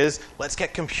here is, let's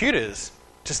get computers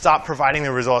to start providing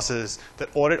the resources that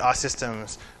audit our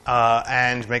systems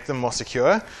and make them more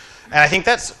secure. And I think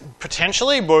that's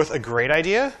potentially both a great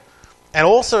idea and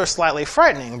also slightly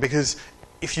frightening, because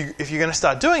if you're going to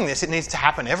start doing this, it needs to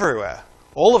happen everywhere.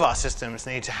 All of our systems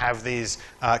need to have these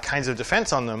kinds of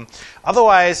defense on them.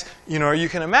 Otherwise, you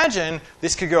can imagine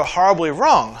this could go horribly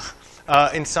wrong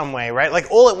in some way, right? Like,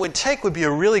 all it would take would be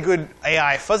a really good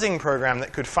AI fuzzing program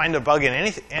that could find a bug in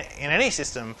any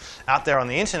system out there on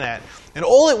the internet. And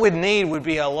all it would need would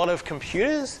be a lot of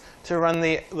computers to run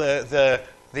the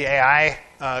AI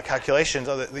calculations,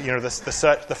 or the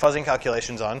fuzzing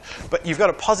calculations on. But you've got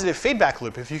a positive feedback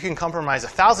loop. If you can compromise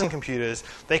 1,000 computers,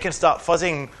 they can start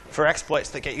fuzzing for exploits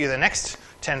that get you the next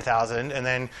 10,000. And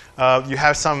then you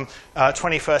have some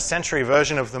 21st century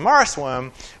version of the Morris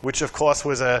worm, which of course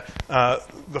was the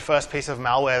first piece of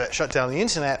malware that shut down the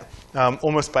internet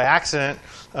almost by accident.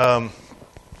 It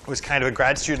was kind of a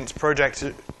grad student's project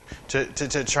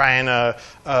to try and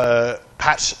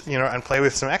patch, and play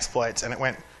with some exploits, and it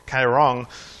went kind of wrong.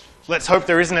 Let's hope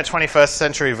there isn't a 21st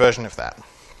century version of that.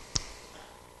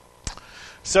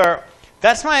 So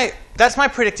that's my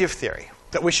predictive theory,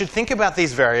 that we should think about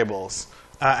these variables,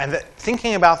 and that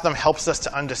thinking about them helps us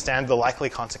to understand the likely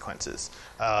consequences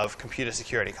of computer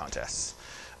security contests.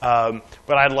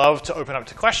 But I'd love to open up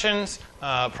to questions,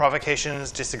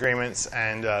 provocations, disagreements,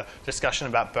 and discussion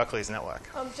about Berkeley's network.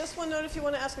 Just one note, if you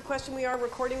want to ask a question, we are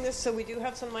recording this, so we do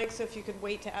have some mics. So if you could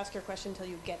wait to ask your question until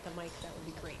you get the mic, that would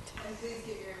be great. And please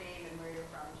give your name and where you're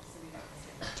from, just so we know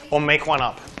the same. Or make one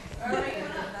up. Or make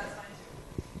one up, that's fine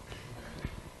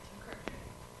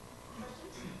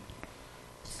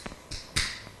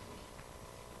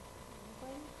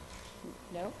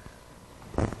too. No?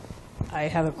 I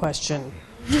have a question.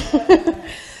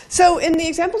 So in the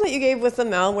example that you gave with the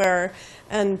malware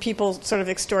and people sort of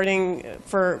extorting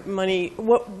for money,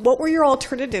 what were your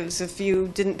alternatives if you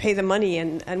didn't pay the money,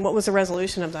 and what was the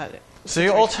resolution of that? So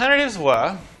your alternatives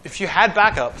were, if you had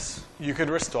backups, you could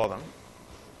restore them.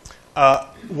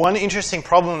 One interesting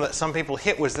problem that some people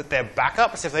hit was that their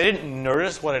backups, if they didn't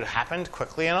notice what had happened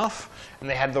quickly enough, and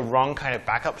they had the wrong kind of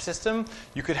backup system,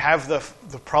 you could have the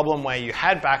problem where you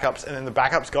had backups, and then the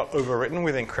backups got overwritten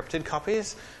with encrypted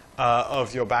copies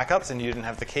of your backups, and you didn't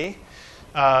have the key.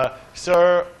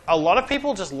 So a lot of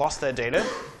people just lost their data.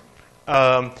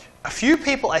 A few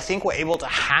people, I think, were able to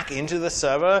hack into the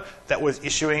server that was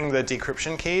issuing the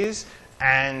decryption keys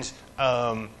and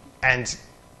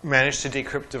managed to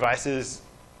decrypt devices,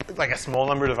 like a small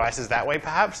number of devices that way,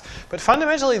 perhaps. But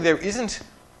fundamentally, there isn't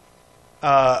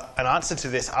an answer to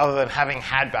this other than having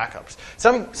had backups.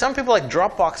 Some people like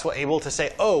Dropbox were able to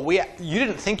say, oh, you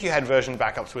didn't think you had version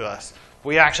backups with us.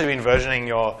 We've actually been versioning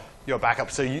your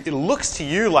backups. So it looks to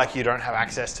you like you don't have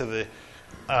access to the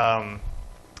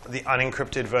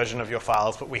unencrypted version of your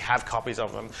files, but we have copies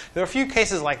of them. There are a few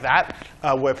cases like that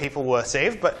where people were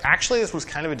saved, but actually this was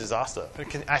kind of a disaster.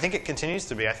 I think it continues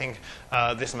to be. I think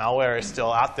this malware is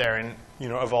still out there in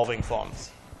evolving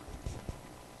forms.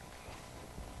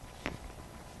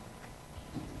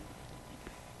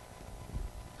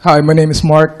 Hi, my name is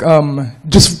Mark.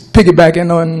 Just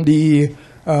piggybacking on the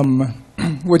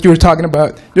what you were talking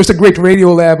about. There's a great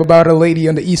radio lab about a lady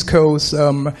on the East Coast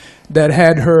that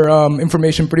had her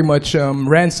information pretty much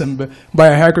ransomed by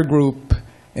a hacker group,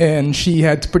 and she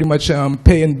had to pretty much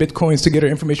pay in bitcoins to get her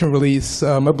information released.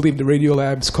 I believe the radio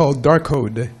lab is called Dark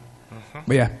Code.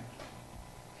 But yeah.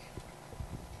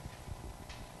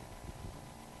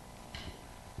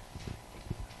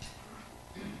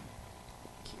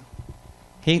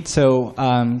 Hey, so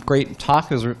great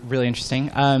talk. It was really interesting.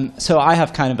 So I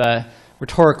have kind of a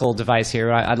rhetorical device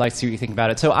here. I'd like to see what you think about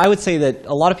it. So I would say that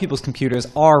a lot of people's computers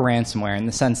are ransomware in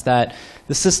the sense that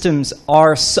the systems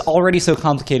are already so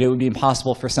complicated it would be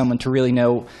impossible for someone to really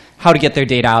know how to get their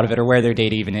data out of it or where their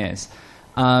data even is.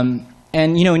 And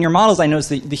in your models, I noticed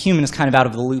that the human is kind of out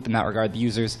of the loop in that regard, the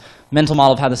user's mental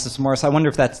model of how the system works. So I wonder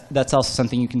if that's also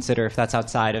something you consider, if that's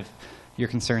outside of your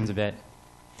concerns a bit.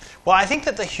 Well, I think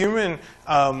that the human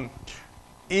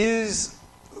is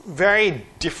very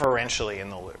differentially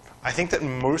in the loop. I think that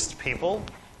most people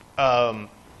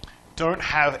don't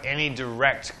have any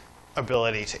direct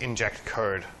ability to inject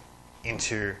code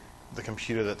into the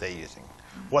computer that they're using.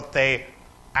 What they,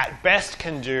 at best,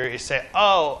 can do is say,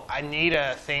 oh, I need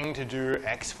a thing to do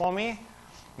X for me,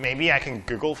 maybe I can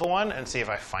Google for one and see if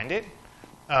I find it.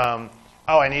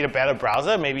 Oh, I need a better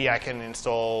browser. Maybe I can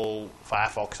install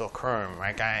Firefox or Chrome.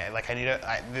 Right?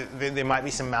 There might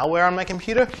be some malware on my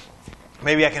computer.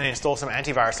 Maybe I can install some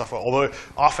antivirus software. Although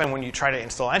often when you try to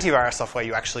install antivirus software,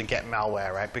 you actually get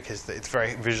malware, right? Because it's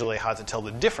very visually hard to tell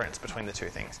the difference between the two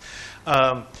things.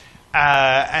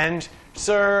 And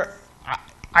so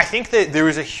I think that there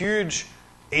is a huge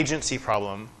agency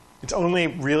problem. It's only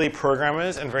really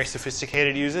programmers and very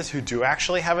sophisticated users who do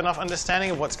actually have enough understanding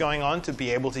of what's going on to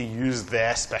be able to use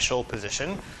their special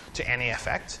position to any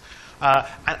effect. And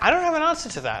I don't have an answer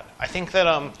to that. I think that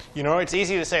it's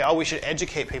easy to say, oh, we should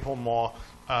educate people more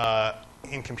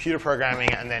in computer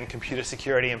programming and then computer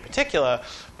security in particular.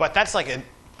 But that's like an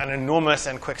enormous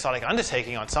and quixotic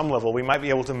undertaking on some level. We might be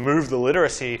able to move the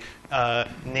literacy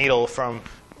needle from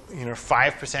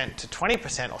 5% to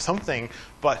 20% or something.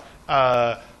 But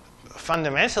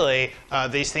fundamentally,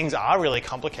 these things are really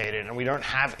complicated, and we don't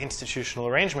have institutional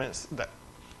arrangements that,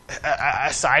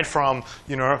 aside from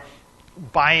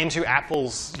buy into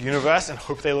Apple's universe and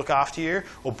hope they look after you,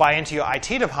 or buy into your IT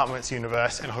department's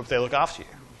universe and hope they look after you.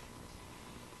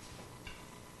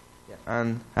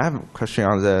 I have a question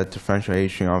on the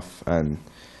differentiation of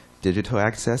digital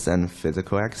access and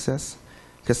physical access.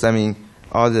 Because, I mean,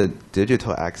 all the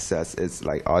digital access is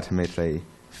like ultimately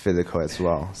physical as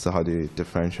well. So how do you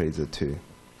differentiate the two?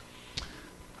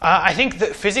 I think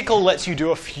that physical lets you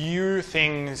do a few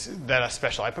things that are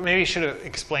special. I maybe should have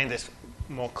explained this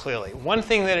more clearly. One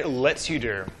thing that it lets you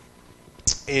do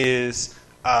is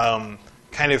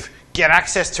kind of get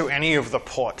access to any of the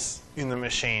ports in the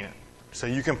machine. So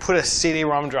you can put a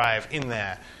CD-ROM drive in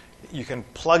there. You can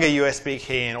plug a USB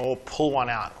key in or pull one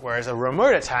out, whereas a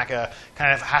remote attacker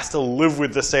kind of has to live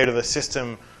with the state of the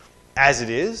system as it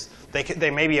is.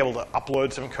 They may be able to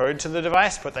upload some code to the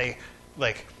device, but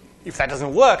if that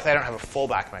doesn't work, they don't have a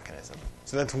fallback mechanism.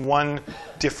 So that's one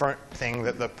different thing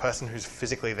that the person who's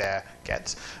physically there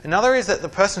gets. Another is that the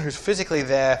person who's physically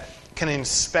there can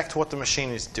inspect what the machine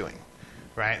is doing,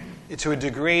 right? To a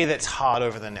degree that's hard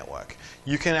over the network.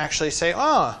 You can actually say,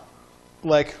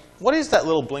 what is that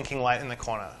little blinking light in the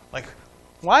corner? Like,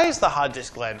 why is the hard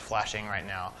disk LED flashing right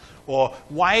now? Or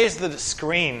why is the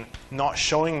screen not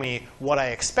showing me what I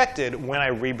expected when I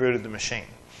rebooted the machine?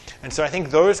 And so I think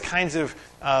those kinds of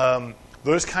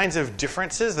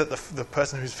differences that the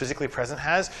person who's physically present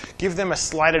has give them a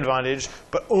slight advantage,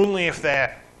 but only if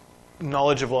they're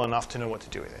knowledgeable enough to know what to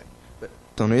do with it. But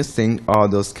don't you think all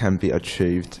those can be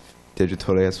achieved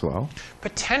digitally as well?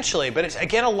 Potentially, but it's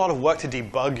again a lot of work to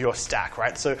debug your stack,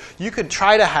 right? So you could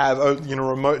try to have a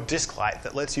remote disk light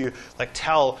that lets you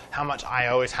tell how much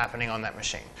I/O is happening on that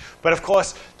machine. But of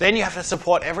course, then you have to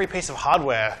support every piece of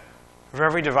hardware for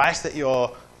every device that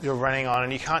you're running on,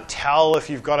 and you can't tell if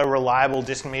you've got a reliable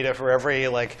disk meter for every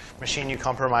machine you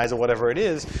compromise or whatever it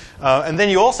is. And then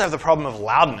you also have the problem of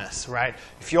loudness, right?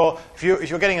 If you're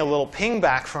getting a little ping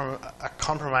back from a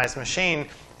compromised machine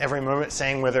every moment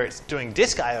saying whether it's doing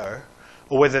disk I/O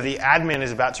or whether the admin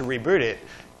is about to reboot it,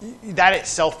 that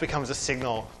itself becomes a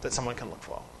signal that someone can look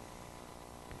for.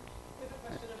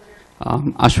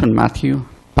 Ashwin Matthew,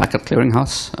 Packet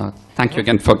Clearinghouse. Thank you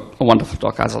again for a wonderful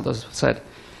talk, as others have said.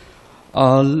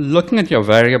 Looking at your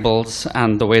variables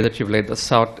and the way that you've laid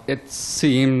this out, it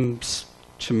seems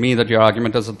to me that your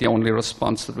argument is that the only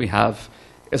response that we have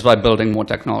is by building more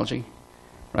technology,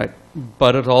 right?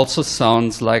 But it also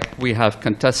sounds like we have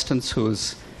contestants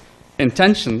whose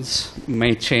intentions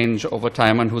may change over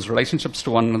time and whose relationships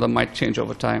to one another might change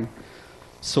over time.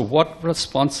 So what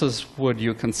responses would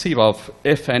you conceive of,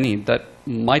 if any, that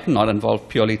might not involve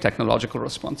purely technological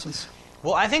responses?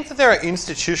 Well, I think that there are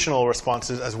institutional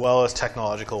responses as well as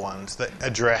technological ones that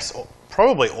address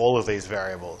probably all of these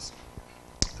variables.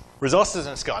 Resources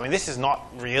and skill. I mean, this is not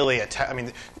really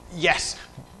yes,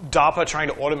 DARPA trying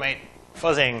to automate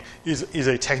fuzzing is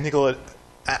a technical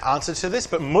answer to this,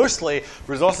 but mostly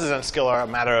resources and skill are a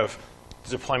matter of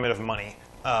deployment of money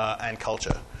and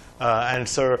culture. And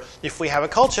so if we have a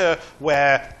culture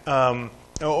where,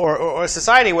 or a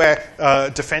society where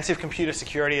defensive computer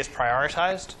security is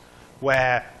prioritized,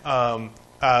 where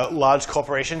large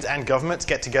corporations and governments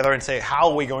get together and say, how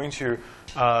are we going to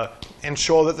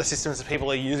ensure that the systems that people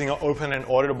are using are open and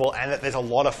auditable and that there's a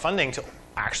lot of funding to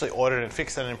actually audit and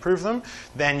fix and improve them,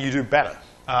 then you do better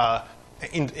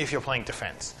if you're playing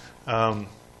defense.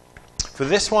 For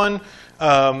this one,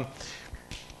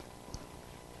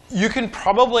 you can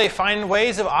probably find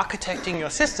ways of architecting your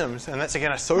systems, and that's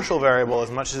again a social variable as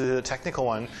much as it is a technical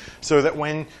one, so that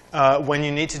when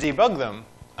you need to debug them,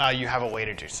 you have a way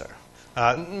to do so.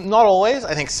 Not always.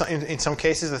 I think in some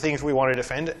cases the things we want to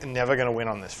defend are never going to win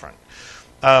on this front.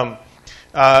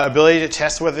 ability to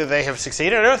test whether they have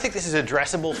succeeded. I don't think this is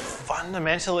addressable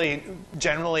fundamentally,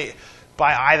 generally,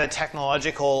 by either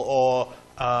technological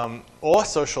or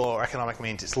social or economic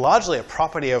means. It's largely a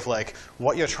property of like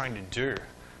what you're trying to do.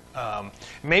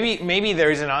 Maybe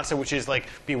there is an answer which is like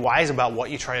be wise about what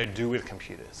you try to do with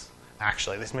computers.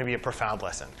 Actually, this may be a profound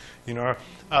lesson. You know,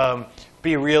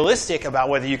 be realistic about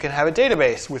whether you can have a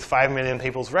database with 5 million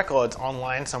people's records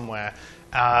online somewhere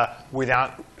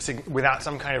without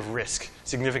some kind of risk,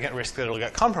 significant risk that it'll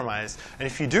get compromised. And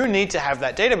if you do need to have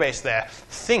that database there,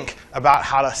 think about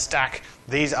how to stack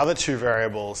these other two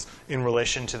variables in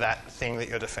relation to that thing that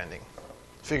you're defending.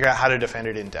 Figure out how to defend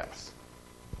it in depth.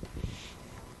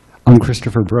 I'm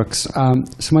Christopher Brooks.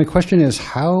 So my question is,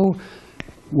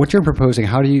 what you're proposing,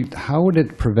 how would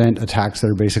it prevent attacks that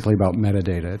are basically about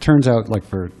metadata? It turns out, like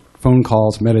for phone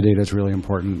calls, metadata is really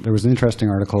important. There was an interesting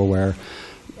article where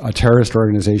a terrorist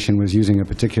organization was using a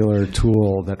particular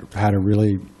tool that had a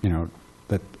really,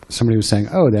 that somebody was saying,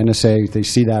 oh, the NSA, they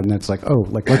see that and it's like, oh,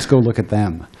 like let's go look at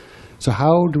them. So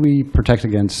how do we protect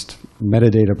against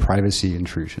metadata privacy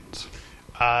intrusions?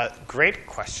 Great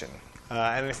question.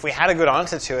 And if we had a good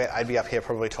answer to it, I'd be up here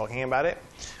probably talking about it.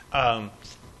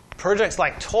 Projects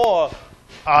like Tor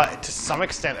are, to some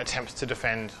extent, attempts to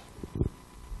defend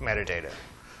metadata.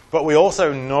 But we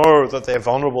also know that they're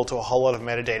vulnerable to a whole lot of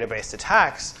metadata-based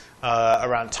attacks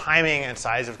around timing and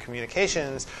size of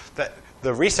communications that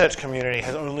the research community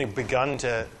has only begun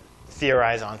to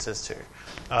theorize answers to.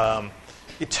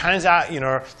 It turns out,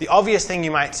 the obvious thing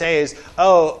you might say is,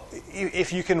 oh,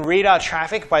 if you can read our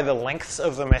traffic by the lengths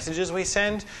of the messages we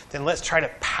send, then let's try to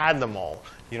pad them all.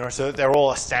 So that they're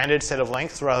all a standard set of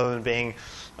lengths rather than being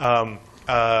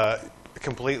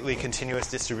completely continuous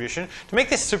distribution. To make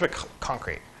this super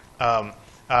concrete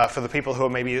for the people who are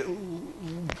maybe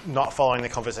not following the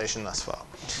conversation thus far.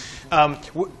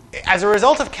 As a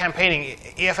result of campaigning,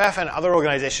 EFF and other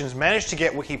organizations managed to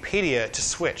get Wikipedia to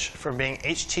switch from being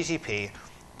HTTP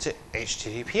to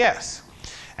HTTPS.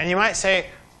 And you might say,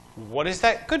 what is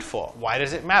that good for? Why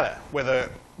does it matter whether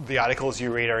the articles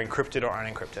you read are encrypted or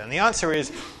unencrypted? And the answer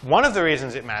is, one of the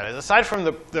reasons it matters, aside from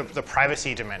the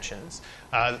privacy dimensions,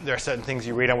 there are certain things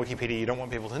you read on Wikipedia you don't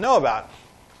want people to know about.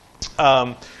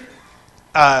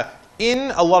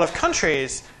 In a lot of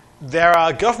countries, there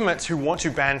are governments who want to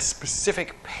ban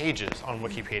specific pages on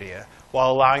Wikipedia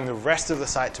while allowing the rest of the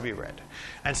site to be read.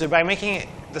 And so by making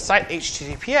the site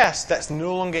HTTPS, that's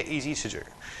no longer easy to do.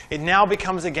 It now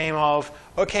becomes a game of,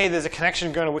 OK, there's a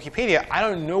connection going to Wikipedia. I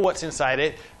don't know what's inside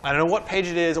it. I don't know what page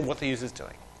it is or what the user's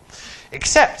doing.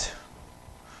 Except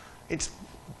it's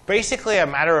basically a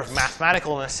matter of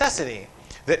mathematical necessity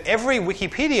that every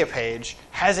Wikipedia page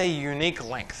has a unique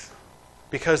length.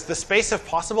 Because the space of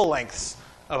possible lengths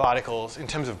of articles in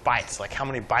terms of bytes, like how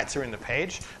many bytes are in the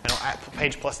page, and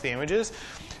page plus the images,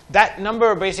 that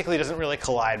number basically doesn't really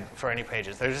collide for any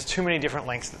pages. There's just too many different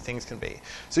lengths that things can be.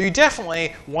 So you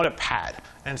definitely want to pad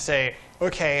and say,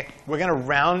 OK, we're going to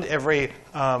round every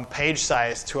page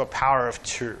size to a power of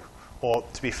 2. Or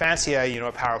to be fancier,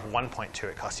 a power of 1.2.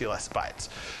 It costs you less bytes.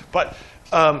 But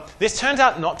this turns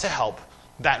out not to help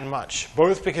that much,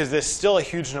 both because there's still a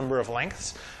huge number of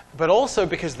lengths, but also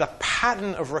because the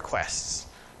pattern of requests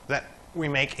that we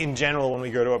make in general when we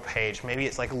go to a page, maybe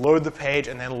it's like load the page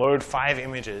and then load 5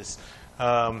 images.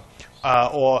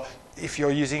 Or if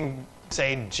you're using,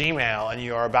 say, Gmail and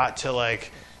you're about to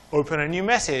open a new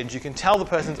message, you can tell the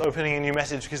person's opening a new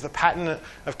message because the pattern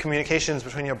of communications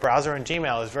between your browser and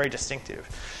Gmail is very distinctive.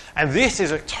 And this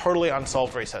is a totally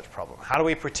unsolved research problem. How do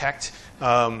we protect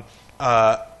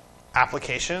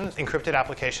encrypted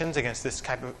applications against this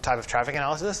type of traffic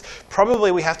analysis?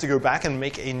 Probably we have to go back and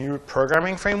make a new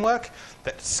programming framework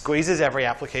that squeezes every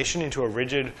application into a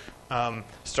rigid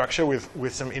structure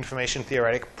with some information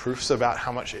theoretic proofs about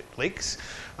how much it leaks.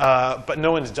 But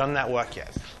no one's done that work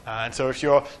yet. And so if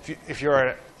you're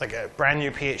a brand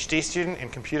new PhD student in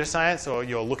computer science, or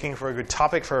you're looking for a good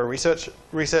topic for a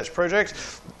research project,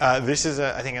 this is,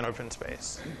 I think, an open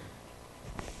space.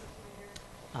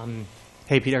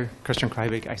 Hey, Peter, Christian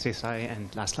Kreibig, ICSI,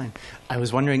 and Last Line. I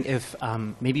was wondering if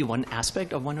maybe one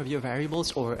aspect of one of your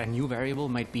variables or a new variable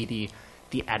might be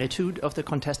the attitude of the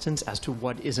contestants as to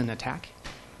what is an attack.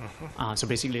 Mm-hmm. So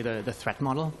basically the threat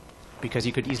model, because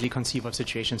you could easily conceive of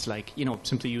situations like,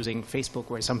 simply using Facebook,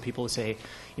 where some people say,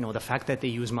 the fact that they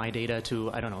use my data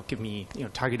to, give me,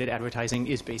 targeted advertising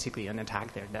is basically an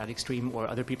attack. They're that extreme. Or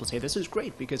other people say, this is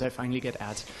great because I finally get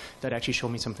ads that actually show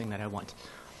me something that I want.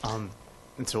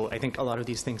 And so I think a lot of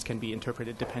these things can be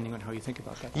interpreted depending on how you think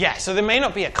about that. Yeah, so there may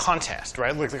not be a contest,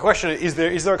 right? Look, the question is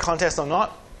there a contest or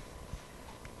not?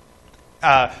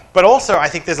 But also, I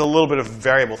think there's a little bit of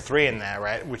variable 3 in there,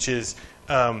 right? Which is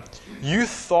you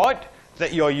thought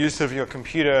that your use of your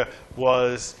computer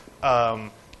was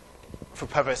for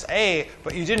purpose A,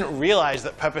 but you didn't realize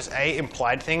that purpose A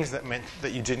implied things that meant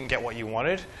that you didn't get what you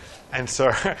wanted. And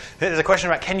so there's a question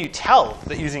about, can you tell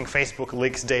that using Facebook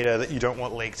leaks data that you don't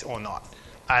want leaked or not?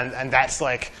 And that's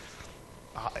like,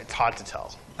 it's hard to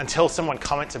tell until someone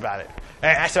comments about it.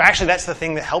 And so actually, that's the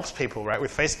thing that helps people, right?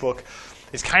 With Facebook,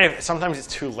 it's kind of, sometimes it's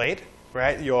too late,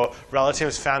 right? Your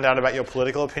relatives found out about your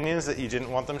political opinions that you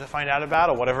didn't want them to find out about,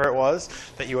 or whatever it was,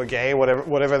 that you were gay,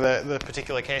 whatever the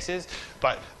particular case is.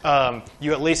 But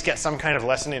you at least get some kind of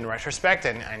lesson in retrospect,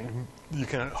 and you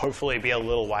can hopefully be a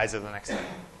little wiser the next time.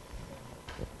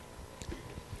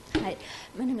 Hi,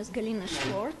 my name is Galina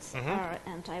Schwartz,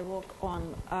 and I work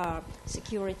on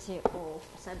security of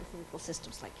cyber-physical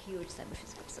systems, like huge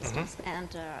cyber-physical systems. And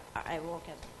I work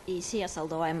at ECS,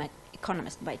 although I'm an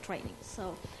economist by training.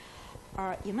 So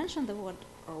you mentioned the word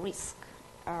risk.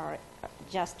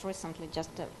 Just recently,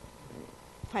 just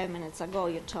 5 minutes ago,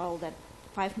 you told that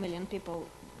 5 million people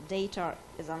data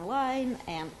is online,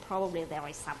 and probably there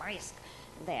is some risk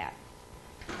there.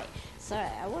 Okay. So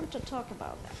I want to talk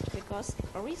about that, because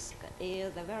risk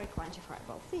is a very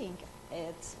quantifiable thing.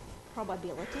 It's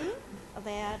probability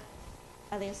that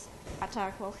this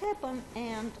attack will happen,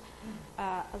 and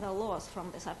the loss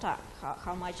from this attack,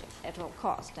 how much it will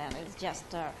cost, and it's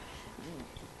just a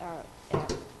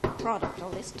product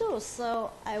of these two.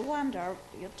 So I wonder,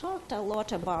 you talked a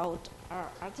lot about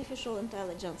artificial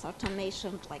intelligence,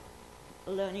 automation, like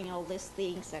learning all these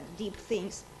things and deep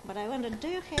things, but I wonder, do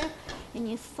you have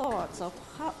any thoughts of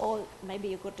how, or maybe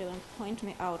you could even point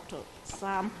me out to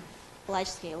some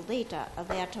large-scale data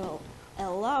that will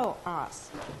allow us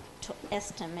to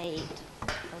estimate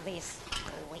this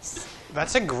risk?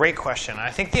 That's a great question.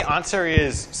 I think the answer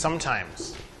is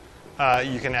sometimes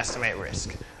you can estimate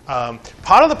risk.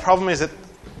 Part of the problem is that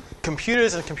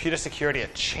computers and computer security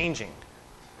are changing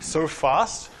so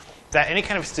fast that any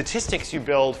kind of statistics you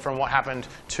build from what happened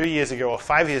 2 years ago or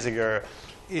 5 years ago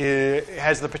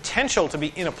has the potential to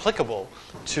be inapplicable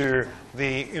to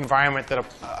the environment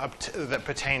that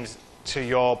pertains to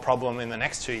your problem in the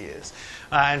next 2 years.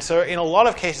 And so in a lot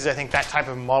of cases, I think that type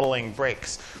of modeling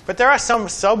breaks. But there are some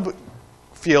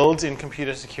subfields in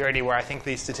computer security where I think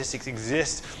these statistics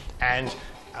exist, and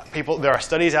there are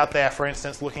studies out there, for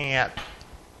instance, looking at,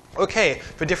 okay,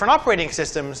 for different operating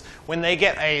systems, when they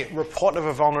get a report of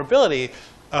a vulnerability,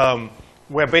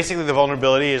 where basically the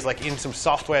vulnerability is like in some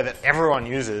software that everyone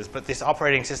uses, but this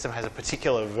operating system has a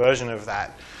particular version of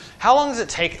that, how long does it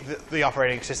take the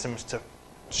operating systems to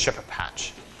ship a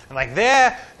patch? And like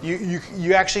there,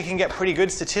 you actually can get pretty good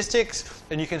statistics,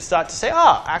 and you can start to say,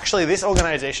 actually this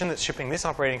organization that's shipping this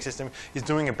operating system is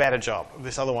doing a better job than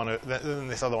this other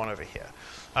one over here.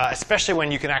 Especially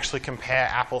when you can actually compare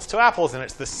apples to apples, and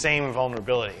it's the same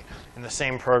vulnerability in the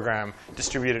same program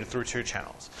distributed through 2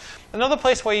 channels. Another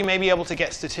place where you may be able to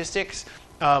get statistics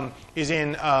is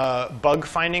in bug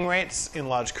finding rates in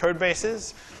large code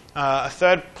bases. A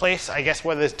third place, I guess,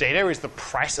 where there's data is the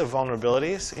price of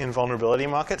vulnerabilities in vulnerability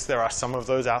markets. There are some of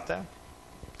those out there.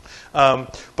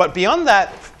 But beyond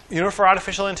that, for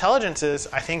artificial intelligences,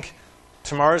 I think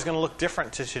tomorrow is going to look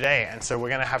different to today, and so we're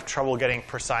going to have trouble getting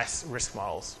precise risk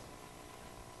models.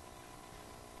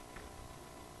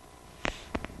 Do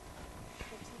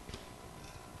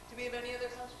we have any other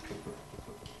questions?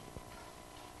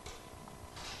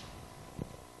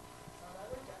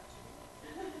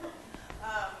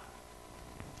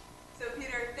 So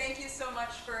Peter, thank you so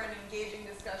much for an engaging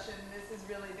discussion. This has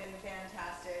really been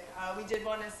fantastic. We did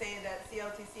want to say that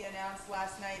CLTC announced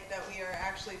last night that we are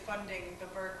actually funding the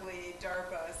Berkeley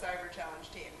DARPA Cyber Challenge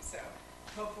team. So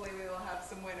hopefully we will have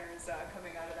some winners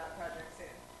coming out of that project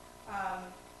soon.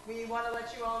 We want to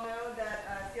let you all know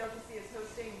that CLTC is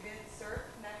hosting VintSurf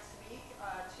next week,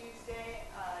 Tuesday,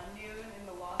 noon in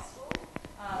the law school.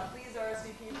 Please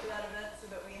RSVP for that event so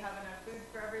that we have enough food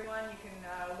for everyone. You can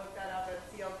look that up at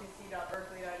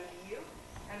cltc.berkeley.edu.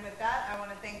 And with that, I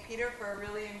want to thank Peter for a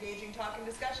really engaging talk and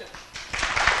discussion.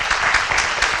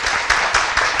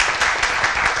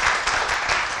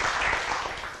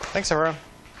 Thanks, everyone.